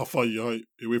how far you are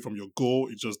away from your goal.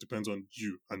 It just depends on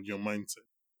you and your mindset.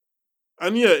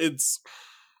 And yeah,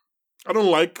 I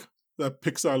don't like that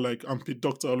Pixar, like and Pete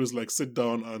Doctor always like sit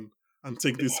down and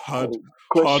take these hard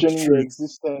Questioning your truths.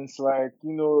 existence, like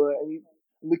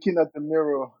looking at the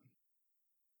mirror.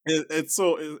 It's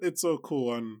so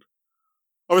cool, and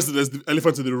obviously there's the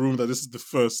elephant in the room that this is the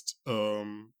first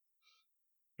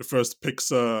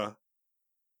Pixar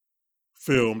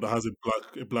film that has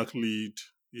a black lead,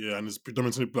 yeah, and it's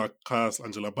predominantly black cast: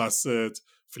 Angela Bassett,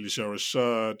 Felicia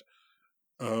Rashad,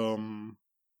 um,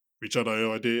 Richard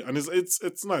Ayoade, and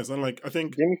it's nice, and like I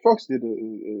think Jamie Foxx did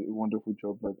a wonderful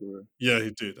job, by the way. yeah,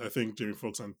 he did. I think Jamie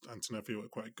Foxx and Tina Fey were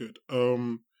quite good.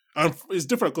 And it's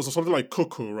different because of something like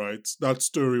Coco, right? That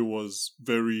story was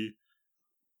very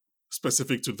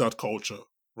specific to that culture,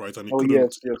 right? And Oh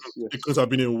yes, yes, it yes. could have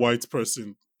been a white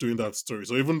person doing that story.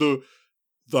 So even though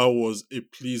that was a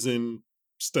pleasing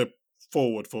step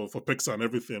forward for Pixar and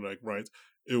everything, like right,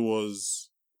 it was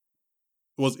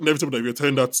inevitable that if you're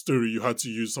telling that story, you had to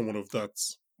use someone of that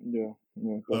Yeah,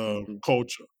 yeah, definitely.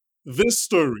 culture. This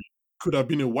story could have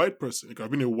been a white person. It could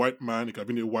have been a white man. It could have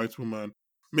been a white woman.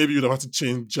 Maybe you'd have had to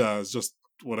change jazz, just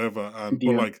whatever. And but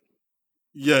DM. like,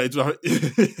 yeah, it would have,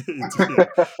 yeah.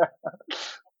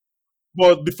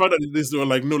 But the fact that they were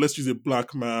like, no, let's use a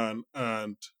black man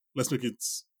and let's make it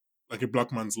like a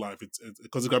black man's life. It's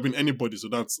because it could have been anybody. So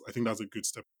I think that's a good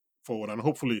step forward. And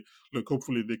hopefully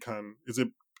they can. It's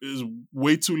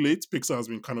way too late. Pixar has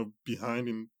been kind of behind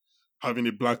in having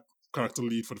a black character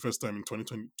lead for the first time in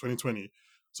 2020.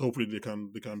 So hopefully they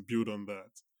can build on that.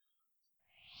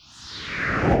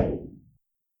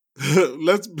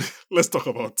 Let's talk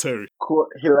about Terry. Cool,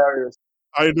 hilarious.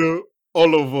 I know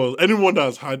all of us, anyone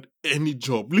that's had any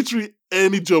job, literally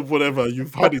any job, whatever,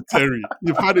 you've had a Terry.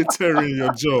 You've had a Terry in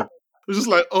your job. It's just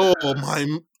like, oh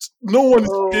my, no one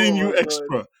is paying Oh you my god.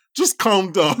 extra. Just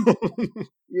calm down.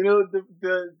 You know,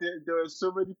 there were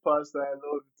so many parts that I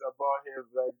loved about him.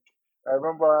 Like, I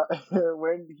remember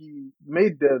when he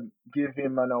made them give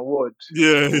him an award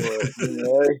Yeah.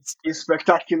 for, his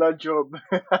spectacular job.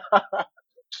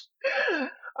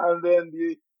 And then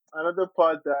another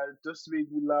part that just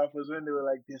made me laugh was when they were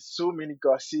like, "There's so many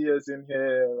Garcias in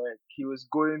here." Like, he was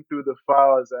going through the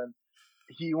files and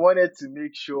he wanted to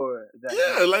make sure that he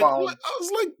Yeah, like found. I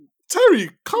was like, Terry,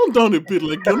 calm down a bit.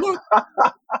 Like, you're not.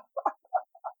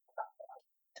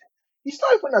 He's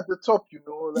not even at the top,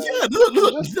 Like, Yeah, that's the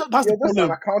you're just an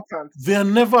problem. accountant. They're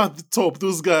never at the top.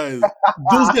 Those guys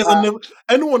are never.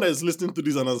 Anyone that is listening to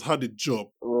this and has had a job,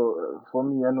 Well, for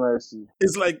me, NYC.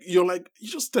 it's like you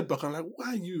just step back and like, why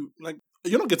are you like?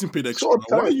 You're not getting paid extra. So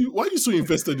Why are uptight. you so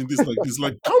invested in this like this?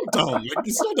 Like, calm down. Like,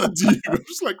 it's not that deep. I'm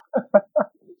just like, what?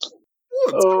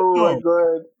 Oh Calm my down.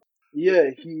 god. Yeah,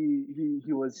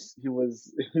 he was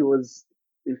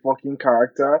a fucking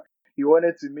character. He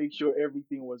wanted to make sure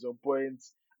everything was on point,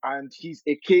 and his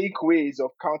archaic ways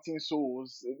of counting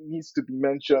souls needs to be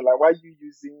mentioned. Like,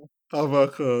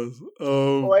 Abacus.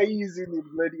 why are you using a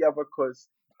bloody abacus?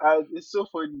 It's so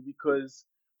funny because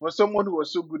for someone who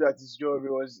was so good at his job,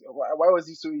 it was why was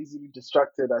he so easily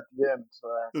distracted at the end?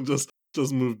 Just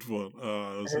moved on.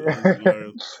 It was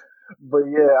hilarious. But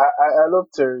yeah, I love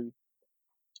Terry.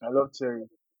 I love Terry.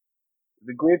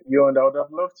 The Great Beyond. I would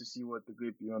have loved to see what the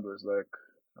Great Beyond was like.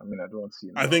 I mean, I don't see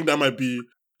it I now. think that might be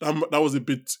that was a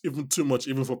bit even too much,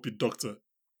 even for Pete Doctor.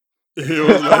 He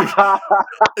was like,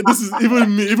 this is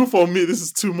even for me, this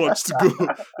is too much to go.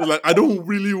 It's like, I don't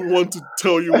really want to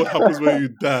tell you what happens when you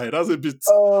die. That's a bit.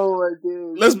 Oh my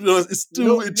days. Let's be honest, it's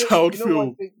still a child you know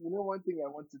film. one thing I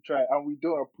want to try, and we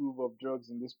don't approve of drugs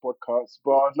in this podcast,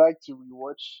 but I'd like to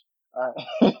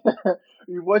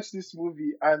rewatch this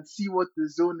movie and see what the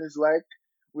zone is like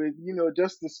with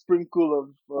just a sprinkle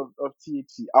of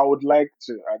THC. I would like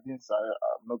to. I'm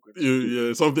not going to do it.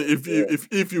 Yeah, something. Yeah.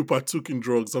 If you partook in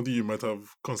drugs, something you might have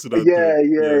considered Yeah,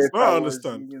 doing. Yes, if no, I I was,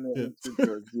 understand. Yeah, into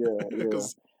drugs, yeah.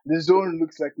 because The zone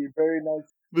looks like a very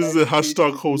this is nice a place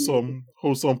hashtag to be.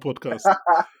 wholesome podcast.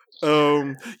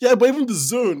 Yeah, but even the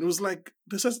zone, it was like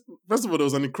this. First of all, there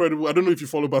was an incredible. I don't know if you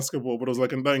follow basketball, but it was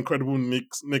like that incredible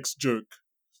Knicks joke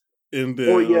in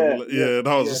there. Oh And I was yeah, like, yeah, yeah,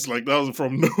 that was yeah. just like that was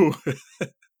from nowhere.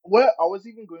 Well, I was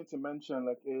even going to mention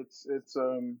like the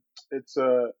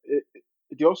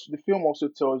film also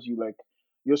tells you like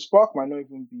your spark might not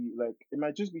even be like it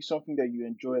might just be something that you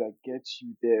enjoy that gets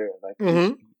you there like just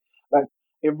Mm-hmm. like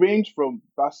it ranged from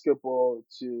basketball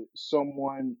to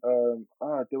someone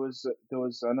there was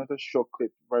another short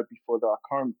clip right before that I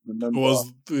can't It remember.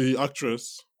 was the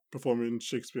actress performing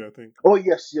Shakespeare, I think. Oh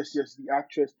yes, the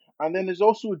actress. And then there's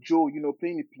also Joe,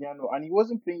 playing the piano, and he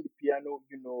wasn't playing the piano,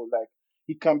 like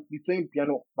he can be playing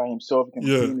piano by himself. He can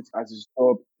be Yeah, doing it as his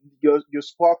job. Your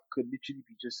spark could literally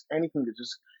be just anything that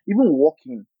just even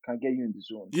walking can get you in the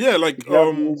zone. yeah, If you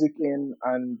have music in,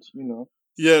 and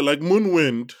yeah, like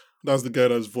Moonwind. That's the guy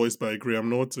that's voiced by Graham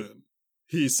Norton.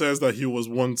 He says that he was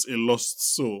once a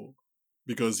lost soul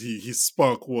because his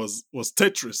spark was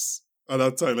Tetris at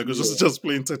that time. Like it was yeah, just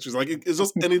playing Tetris. Like it's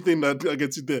just anything that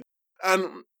gets you there.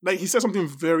 And like he said something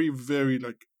very very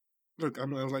like look. I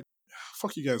was like,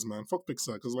 fuck you guys, man. Fuck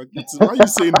Pixar. Because like, why are you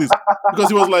saying this? Because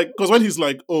he was like, because when he's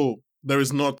like, oh, there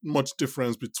is not much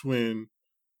difference between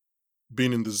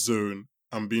being in the zone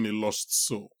and being a lost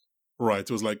soul. Right.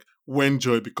 It was like when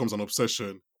joy becomes an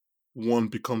obsession, one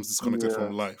becomes disconnected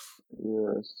from yeah, life.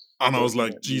 yes, And I was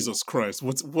like, definitely. Jesus Christ,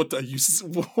 what are you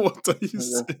what are you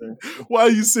saying? Definitely. Why are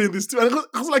you saying this to me? And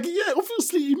I was like, yeah,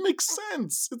 obviously it makes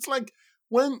sense. It's like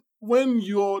when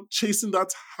you're chasing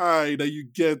that high that you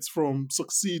get from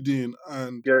succeeding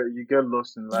and You get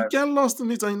lost in you life. get lost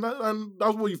in it and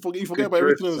that's what you forget. You forget Good about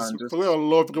everything drifts else. and You just forget about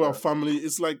love, forget yeah. about family.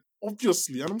 It's like,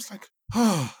 obviously. And I'm just like,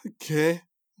 okay,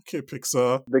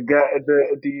 Pixar. The guy,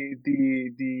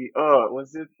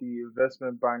 was it the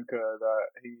investment banker that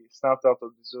he snapped out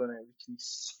of the zone and he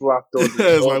slapped all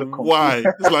the It's all like, the why?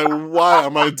 computers? It's like, why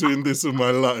am I doing this in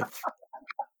my life?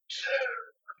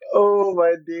 Oh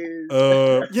my days!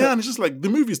 Yeah, and it's just like the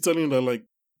movie is telling you that like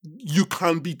you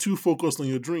can't be too focused on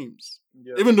your dreams,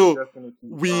 Yeah, even though definitely.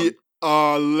 we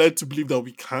are led to believe that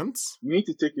we can't. You need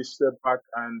to take a step back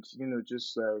and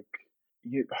just like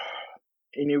you.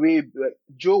 in a way, like,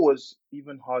 Joe was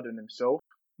even hard on himself.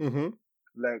 Mm-hmm.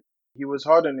 Like, he was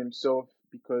hard on himself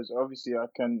because obviously I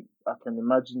can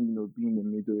imagine, being a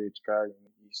middle-aged guy,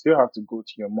 you still have to go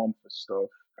to your mom for stuff,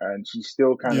 and she's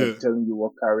still kind of Yeah. telling you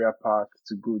what career path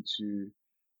to go to.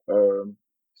 Um,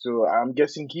 so I'm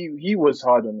guessing he was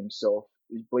hard on himself,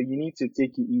 but you need to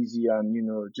take it easy and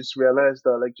just realize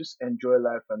that, like, just enjoy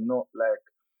life and not like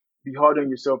be hard on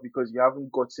yourself because you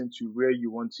haven't gotten to where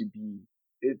you want to be.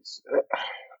 It's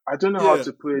I don't know how Yeah.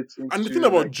 to put it And the thing into,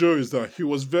 about like, Joe is that he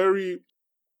was very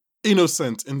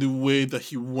innocent in the way that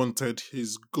he wanted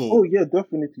his oh goal. yeah,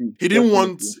 definitely, He didn't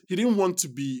want definitely. he didn't want to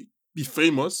be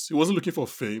famous. He wasn't looking for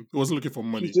fame. He wasn't looking for He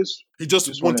money. just He just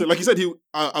just wanted, wanted like he to. said,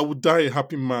 I would die a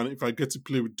happy man if I get to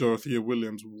play with Dorothea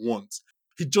Williams once.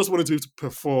 He just wanted to be able to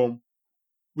perform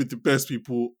with the best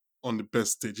people on the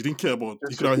best stage. He didn't care about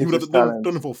Just he showcase would his have done talent.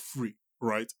 it for free,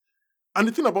 right? And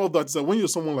the thing about that is that when you're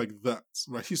someone like that,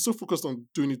 right, he's so focused on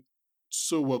doing it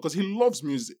so well because he loves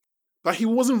music that he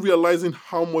wasn't realizing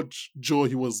how much joy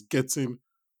he was getting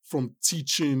from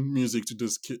teaching music to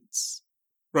those kids.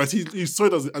 Right? He saw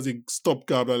it as a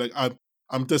stopgap, like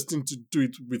I'm destined to do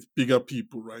it with bigger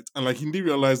people, right? And like he didn't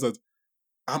realize that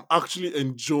I'm actually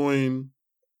enjoying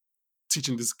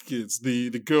teaching these kids. The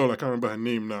girl, I can't remember her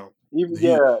name now. Even He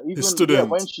yeah, his even yeah, student.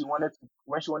 when she wanted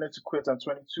to quit, and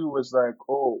 22 was like,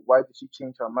 oh, why did she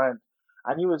change her mind?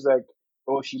 And he was like,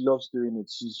 oh, she loves doing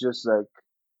it. She's just like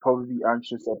probably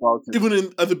anxious about it. Even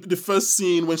in at the first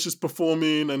scene when she's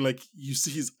performing and like you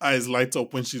see his eyes light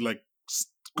up when she like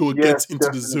gets Yes, into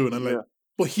the zone definitely, and like, yeah.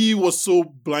 but he was so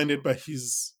blinded by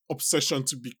his obsession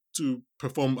to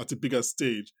perform at a bigger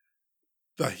stage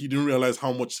that he didn't realize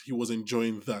how much he was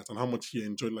enjoying that and how much he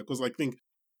enjoyed, like, because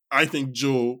I think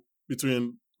Joe,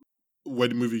 between where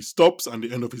the movie stops and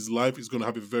the end of his life, is going to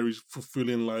have a very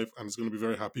fulfilling life and he's going to be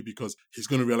very happy because he's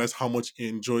going to realize how much he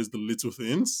enjoys the little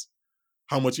things,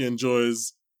 how much he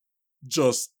enjoys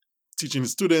just teaching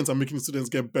his students and making the students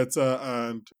get better.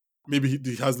 And maybe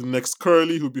he has the next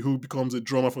Curly who becomes a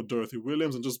drummer for Dorothy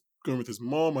Williams and just going with his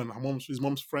mom and his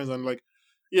mom's friends. And like,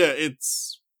 yeah,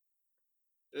 it's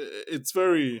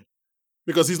very,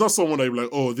 because he's not someone that you're like,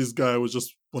 oh, this guy was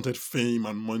just wanted fame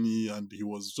and money and he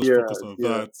was just Yeah, focused on yeah.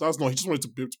 that. That's not, he just wanted to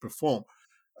be able to perform.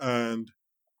 And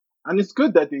And it's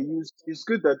good that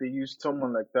they used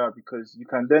someone like that because you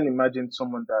can then imagine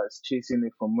someone that's chasing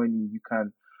it for money. You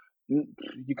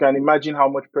can imagine how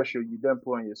much pressure you then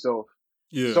put on yourself.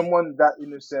 yeah, Someone that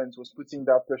innocent was putting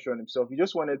that pressure on himself. He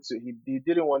just wanted to. He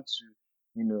didn't want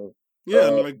to, yeah,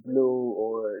 and like, blow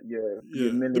or be a yeah,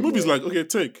 the movie's millionaire. like,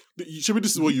 okay, maybe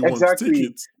this is what you want, Exactly, take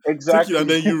it, and exactly,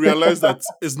 then you realize that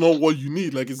it's not what you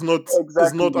need. Like, it's not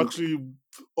exactly. actually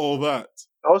all that.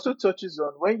 Also touches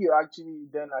on when you actually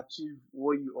then achieve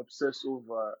what you obsess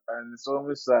over, and it's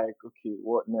almost like, okay,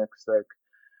 what next? Like,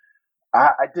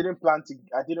 I didn't plan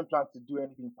to do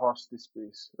anything past this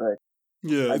space. Like,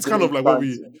 Yeah, I it's kind of didn't like plan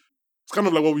to.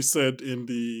 what we said in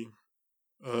the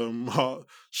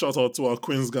shout out to our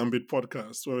Queen's Gambit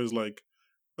podcast, where it's like,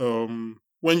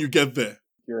 when you get there,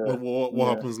 Yeah, what yeah,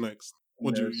 happens next?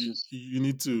 What yeah. do It's just you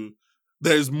need to?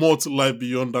 There is more to life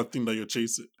beyond that thing that you're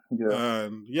chasing. yeah.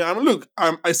 And yeah, I mean, look,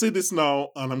 I say this now,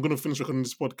 and I'm gonna finish recording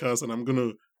this podcast, and I'm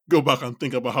gonna go back and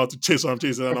think about how to chase what I'm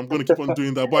chasing, and I'm gonna keep on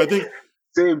doing that. But I think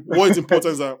Same. what is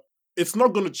important is that it's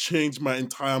not gonna change my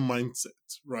entire mindset,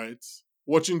 right?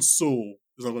 Watching Soul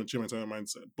is not gonna change my entire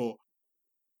mindset, but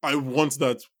I want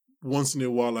that once in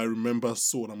a while I remember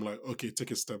Soul, and I'm like, okay,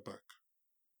 take a step back,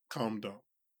 calm down.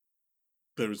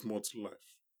 There is more to life.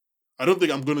 I don't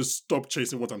think I'm gonna stop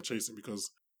chasing what I'm chasing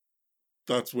because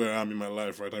that's where I am in my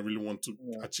life, right? I really want to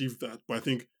Yeah. achieve that. But I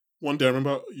think one day I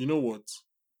remember, you know what?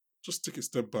 Just take a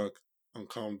step back and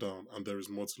calm down, and there is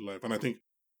more to life. And I think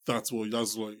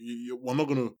we're not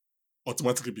gonna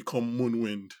automatically become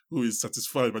Moonwind, who is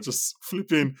satisfied by just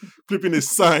flipping a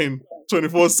sign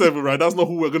 24/7, right? That's not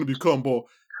who we're gonna become. But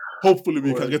hopefully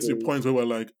we can One get to the day. point where we're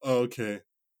like, okay,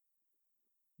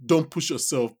 don't push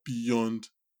yourself beyond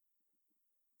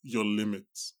your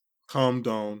limits. Calm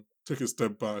down, take a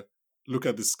step back, look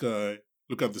at the sky,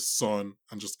 look at the sun,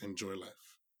 and just enjoy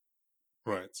life.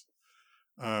 Right.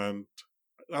 And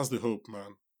that's the hope,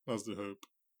 man. That's the hope.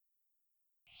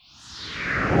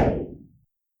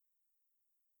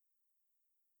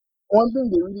 One thing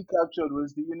they really captured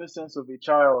was the innocence of a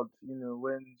child.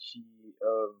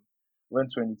 When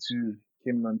 22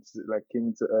 came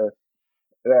into Earth.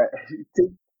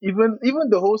 Take, even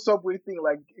the whole subway thing,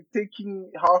 like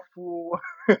taking half full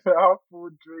half full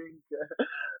drink.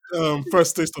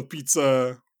 First taste of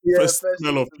pizza, Yeah, first first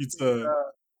smell of taste of pizza.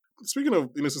 pizza. Speaking of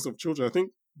innocence of children, I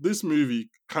think this movie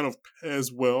kind of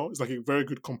pairs well. It's like a very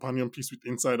good companion piece with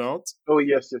Inside Out Oh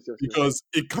yes, yes, yes, yes. because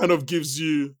it kind of gives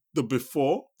you the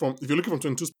before. From if you're looking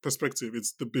from 22's perspective,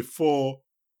 it's the before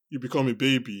you become a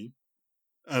baby,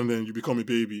 and then you become a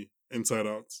baby Inside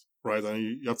Out, right? And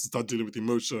you have to start dealing with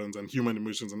emotions and human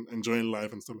emotions and enjoying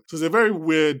life and stuff. So it's a very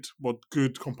weird but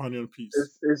good companion piece.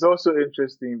 It's also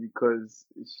interesting because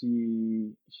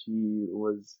she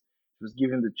was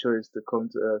given the choice to come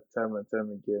to Earth time and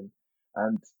time again,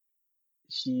 and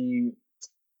she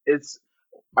it's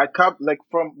I can't like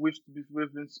from we've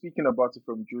been speaking about it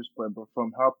from Drew's point, but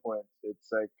from her point, it's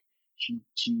like she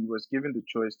was given the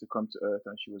choice to come to Earth,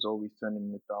 and she was always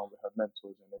turning it down with her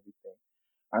mentors and everything.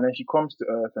 And then she comes to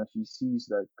Earth, and she sees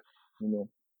like you know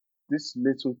these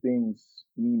little things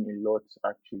mean a lot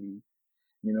actually.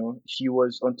 She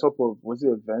was on top of was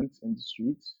it a vent in the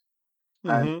streets,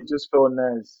 and Mm-hmm. it just felt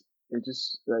nice. It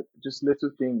just little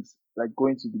things like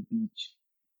going to the beach,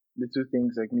 little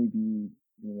things like maybe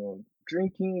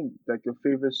drinking like your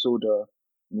favorite soda,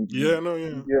 maybe Yeah, no,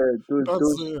 yeah. yeah, those That's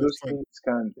those it's those like things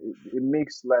it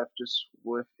makes life just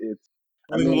worth it.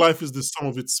 I I think mean, life is the sum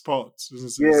of its parts.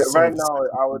 It's yeah, the sum right of the now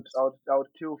I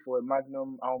would kill for a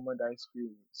Magnum almond ice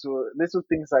cream. So little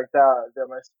things like that, they're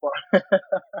my spot.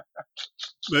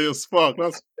 They're your spark.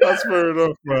 That's fair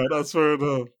enough, man. That's fair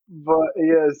enough. But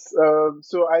yes,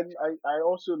 so I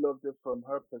also loved it from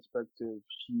her perspective.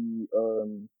 She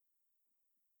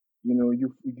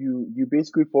you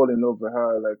basically fall in love with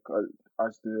her like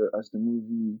as the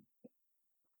movie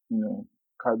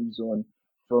carries on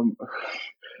from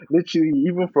literally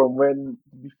even from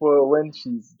when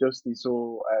she's just a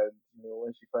soul, and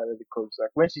when she finally comes back,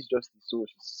 when she's just a soul,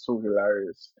 she's so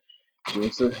hilarious. She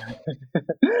was so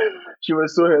she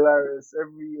was so hilarious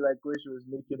every like way she was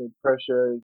making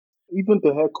impressions, even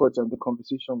the haircut and the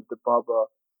conversation with the barber.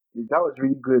 That was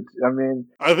really good. I mean,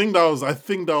 I think that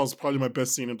was probably my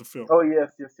best scene in the film. oh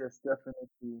yes, yes, yes,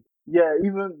 definitely. Yeah,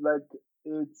 even like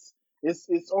it's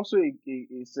it's also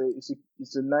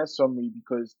it's a nice summary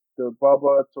because the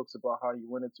barber talks about how he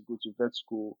wanted to go to vet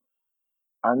school,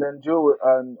 and then Joe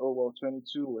and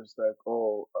 22 was like,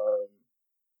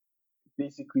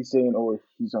 basically saying, oh,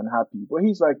 he's unhappy, but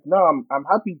he's like, no, I'm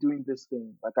happy doing this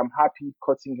thing. Like I'm happy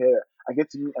cutting hair. I get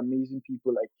to meet amazing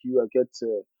people like you. I get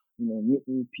to meet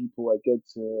new people. I get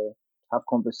to have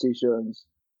conversations.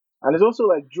 And it's also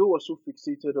like Joe was so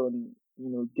fixated on,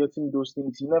 getting those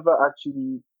things. He never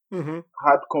actually Mm-hmm.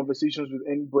 had conversations with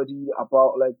anybody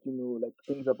about like, like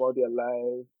things about their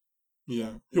life. Yeah,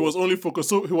 And he was only focused.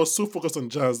 So he was so focused on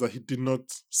jazz that he did not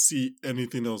see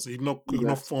anything else. He could not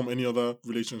yes, form any other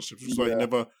relationships. Which is why he yeah,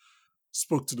 never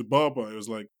spoke to the barber. It was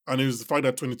like, and it was the fact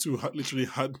that 22 literally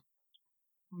had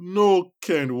no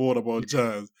care in the world about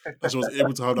jazz, and she was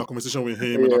able to have that conversation with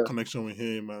him and that yeah. connection with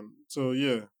him. And so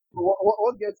yeah,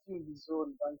 What gets you in the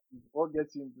zone, Banky? What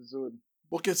gets you in the zone?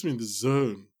 what gets me in the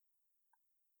zone?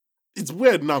 It's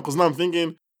weird now because now I'm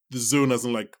thinking the zone as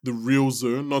in like the real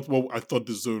zone, not what I thought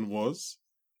the zone was.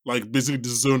 Like basically the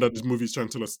zone that this movie is trying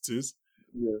to tell us it is.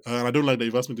 Yes. And I don't like that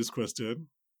you've asked me this question.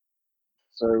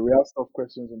 Sorry, we have tough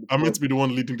questions on the I'm meant pod. to be the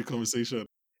one leading the conversation.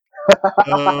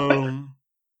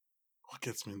 What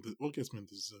gets me in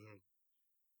the zone?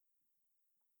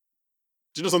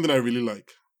 Do you know something I really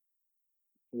like?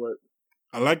 What?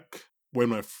 I like when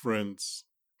my friends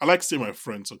I like seeing my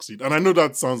friends succeed. And I know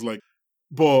that sounds like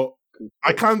but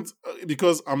I can't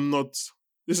because I'm not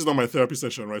this is not my therapy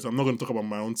session, right? So I'm not going to talk about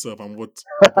my own self and what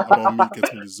about me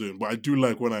gets me in the zone. But I do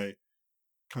like when I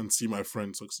can see my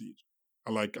friends succeed.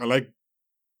 I like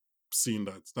seeing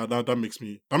that. That makes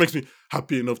me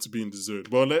happy enough to be in the zone.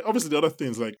 But like, obviously the other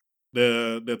things like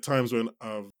there are times when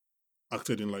I've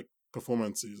acted in like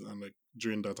performances and like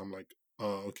during that I'm like,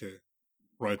 oh okay,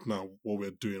 right now what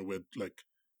we're doing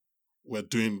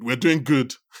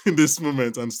good in this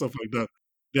moment and stuff like that.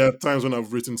 There are times when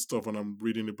I've written stuff and I'm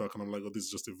reading it back and I'm like, oh, this is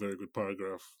just a very good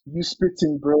paragraph. You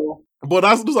spitting, bro. But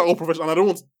those are all professional, and I don't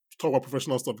want to talk about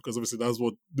professional stuff because obviously that's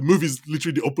what the movie is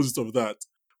literally the opposite of that.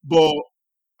 But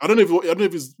I don't know if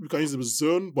we can use it as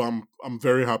zone, but I'm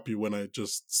very happy when I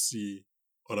just see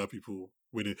other people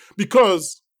with it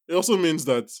because it also means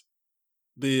that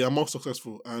they are more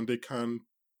successful and they can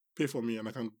pay for me and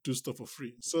I can do stuff for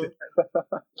free. So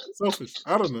selfish.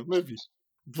 I don't know, maybe.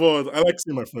 But I like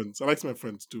seeing my friends. I like seeing my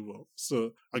friends do well.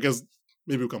 So I guess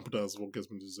maybe we can put that as what gets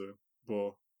me in the zone.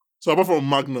 But so apart from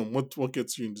Magnum, what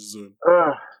gets you in the zone?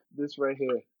 This right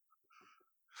here.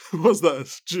 What's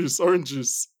that? Juice, orange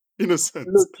juice. Innocent.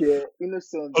 Look here,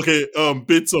 innocence Okay,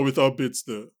 bits or without bits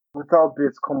though. without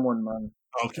bits. Come on, man.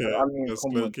 Okay. I mean, That's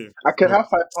come clear. on. Okay. I can have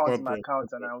 £5 in Smart my boy. account,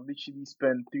 and I'll literally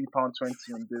spend £3.20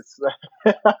 on this.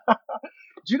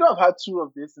 Do you know I've had two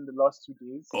of this in the last 2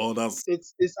 days? Oh, that's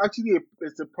It's actually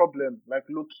it's a problem, like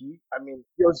low key. I mean,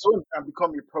 your zone can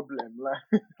become a problem.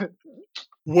 Like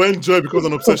when joy becomes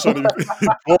an obsession, it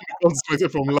all becomes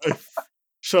disconnected from life.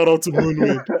 Shout out to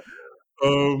Moonwind.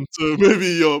 So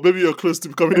maybe you're close to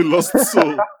becoming a lost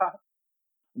soul.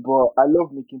 but I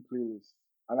love making playlists,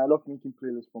 and I love making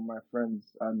playlists for my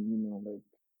friends, and like,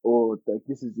 oh, like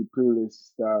this is the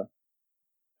playlist that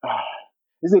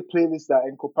this is a playlist that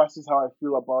encompasses how I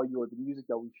feel about you or the music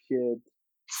that we've shared.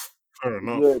 Fair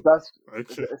Yeah, enough. that's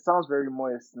Okay. it. Sounds very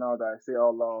moist now that I say it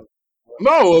out loud.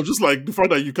 No, just like the fact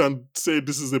that you can say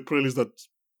this is a playlist that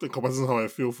encompasses how I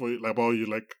feel for you, like about you.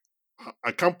 Like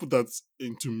I can't put that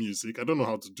into music. I don't know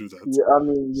how to do that. Yeah, I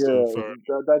mean, So yeah,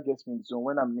 fair. that gets me in the zone.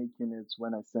 When I'm making it,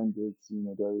 when I send it,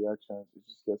 their reactions, it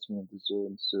just gets me in the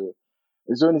zone. So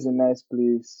the zone is a nice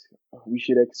place. We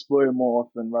should explore it more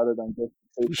often rather than just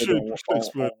fixated We should on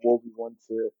explore. what we want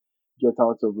to get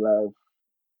out of life.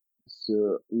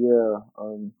 So yeah,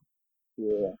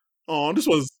 yeah. Oh, this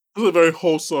was a very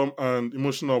wholesome and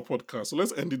emotional podcast. So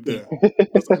let's end it there.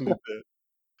 Let's end it there.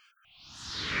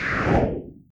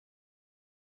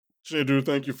 Chinedu,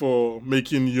 thank you for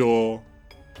making your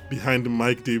behind the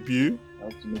mic debut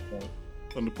Absolutely.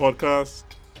 on the podcast.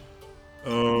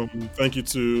 Thank you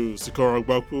to Sikora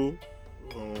Agbakpo.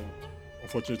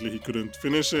 Unfortunately, he couldn't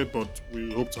finish it, but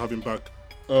we hope to have him back.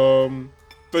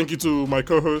 Thank you to my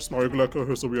co-host, my regular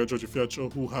co-host, Obia George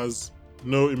Fiacho, who has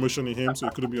no emotion in him, so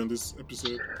he couldn't be on this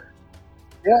episode.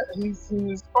 Yeah, he's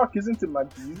spark, isn't it,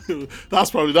 Maggie?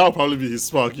 That'll probably be his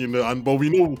spark, but we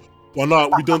know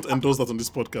we don't endorse that on this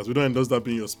podcast. We don't endorse that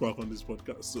being your spark on this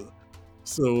podcast.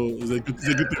 So it's a good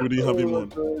thing we didn't have him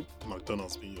on.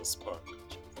 McDonald's being your spark.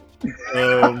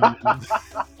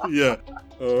 Yeah.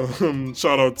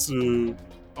 Shout out to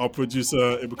our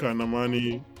producer Ebuka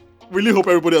Namani. Really hope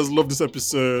everybody has loved this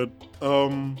episode.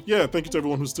 Yeah, thank you to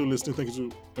everyone who's still listening. Thank you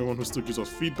to everyone who still gives us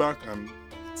feedback and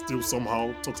still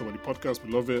somehow talks about the podcast.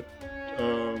 We love it.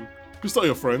 Please tell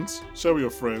your friends, share with your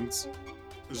friends.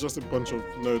 It's just a bunch of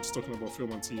nerds talking about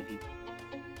film and TV.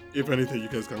 If anything, you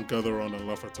guys can gather around and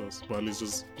laugh at us, but at least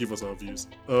just give us our views.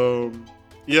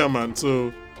 Yeah, man.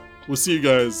 So we'll see you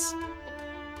guys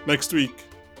next week.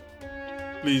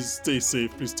 Please stay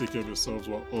safe. Please take care of yourselves.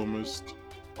 We're almost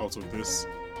out of this.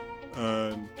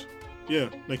 And yeah,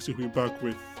 next week we'll be back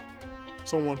with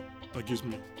someone that gives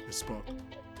me a spark.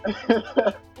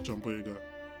 John Boyega.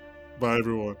 Bye,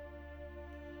 everyone.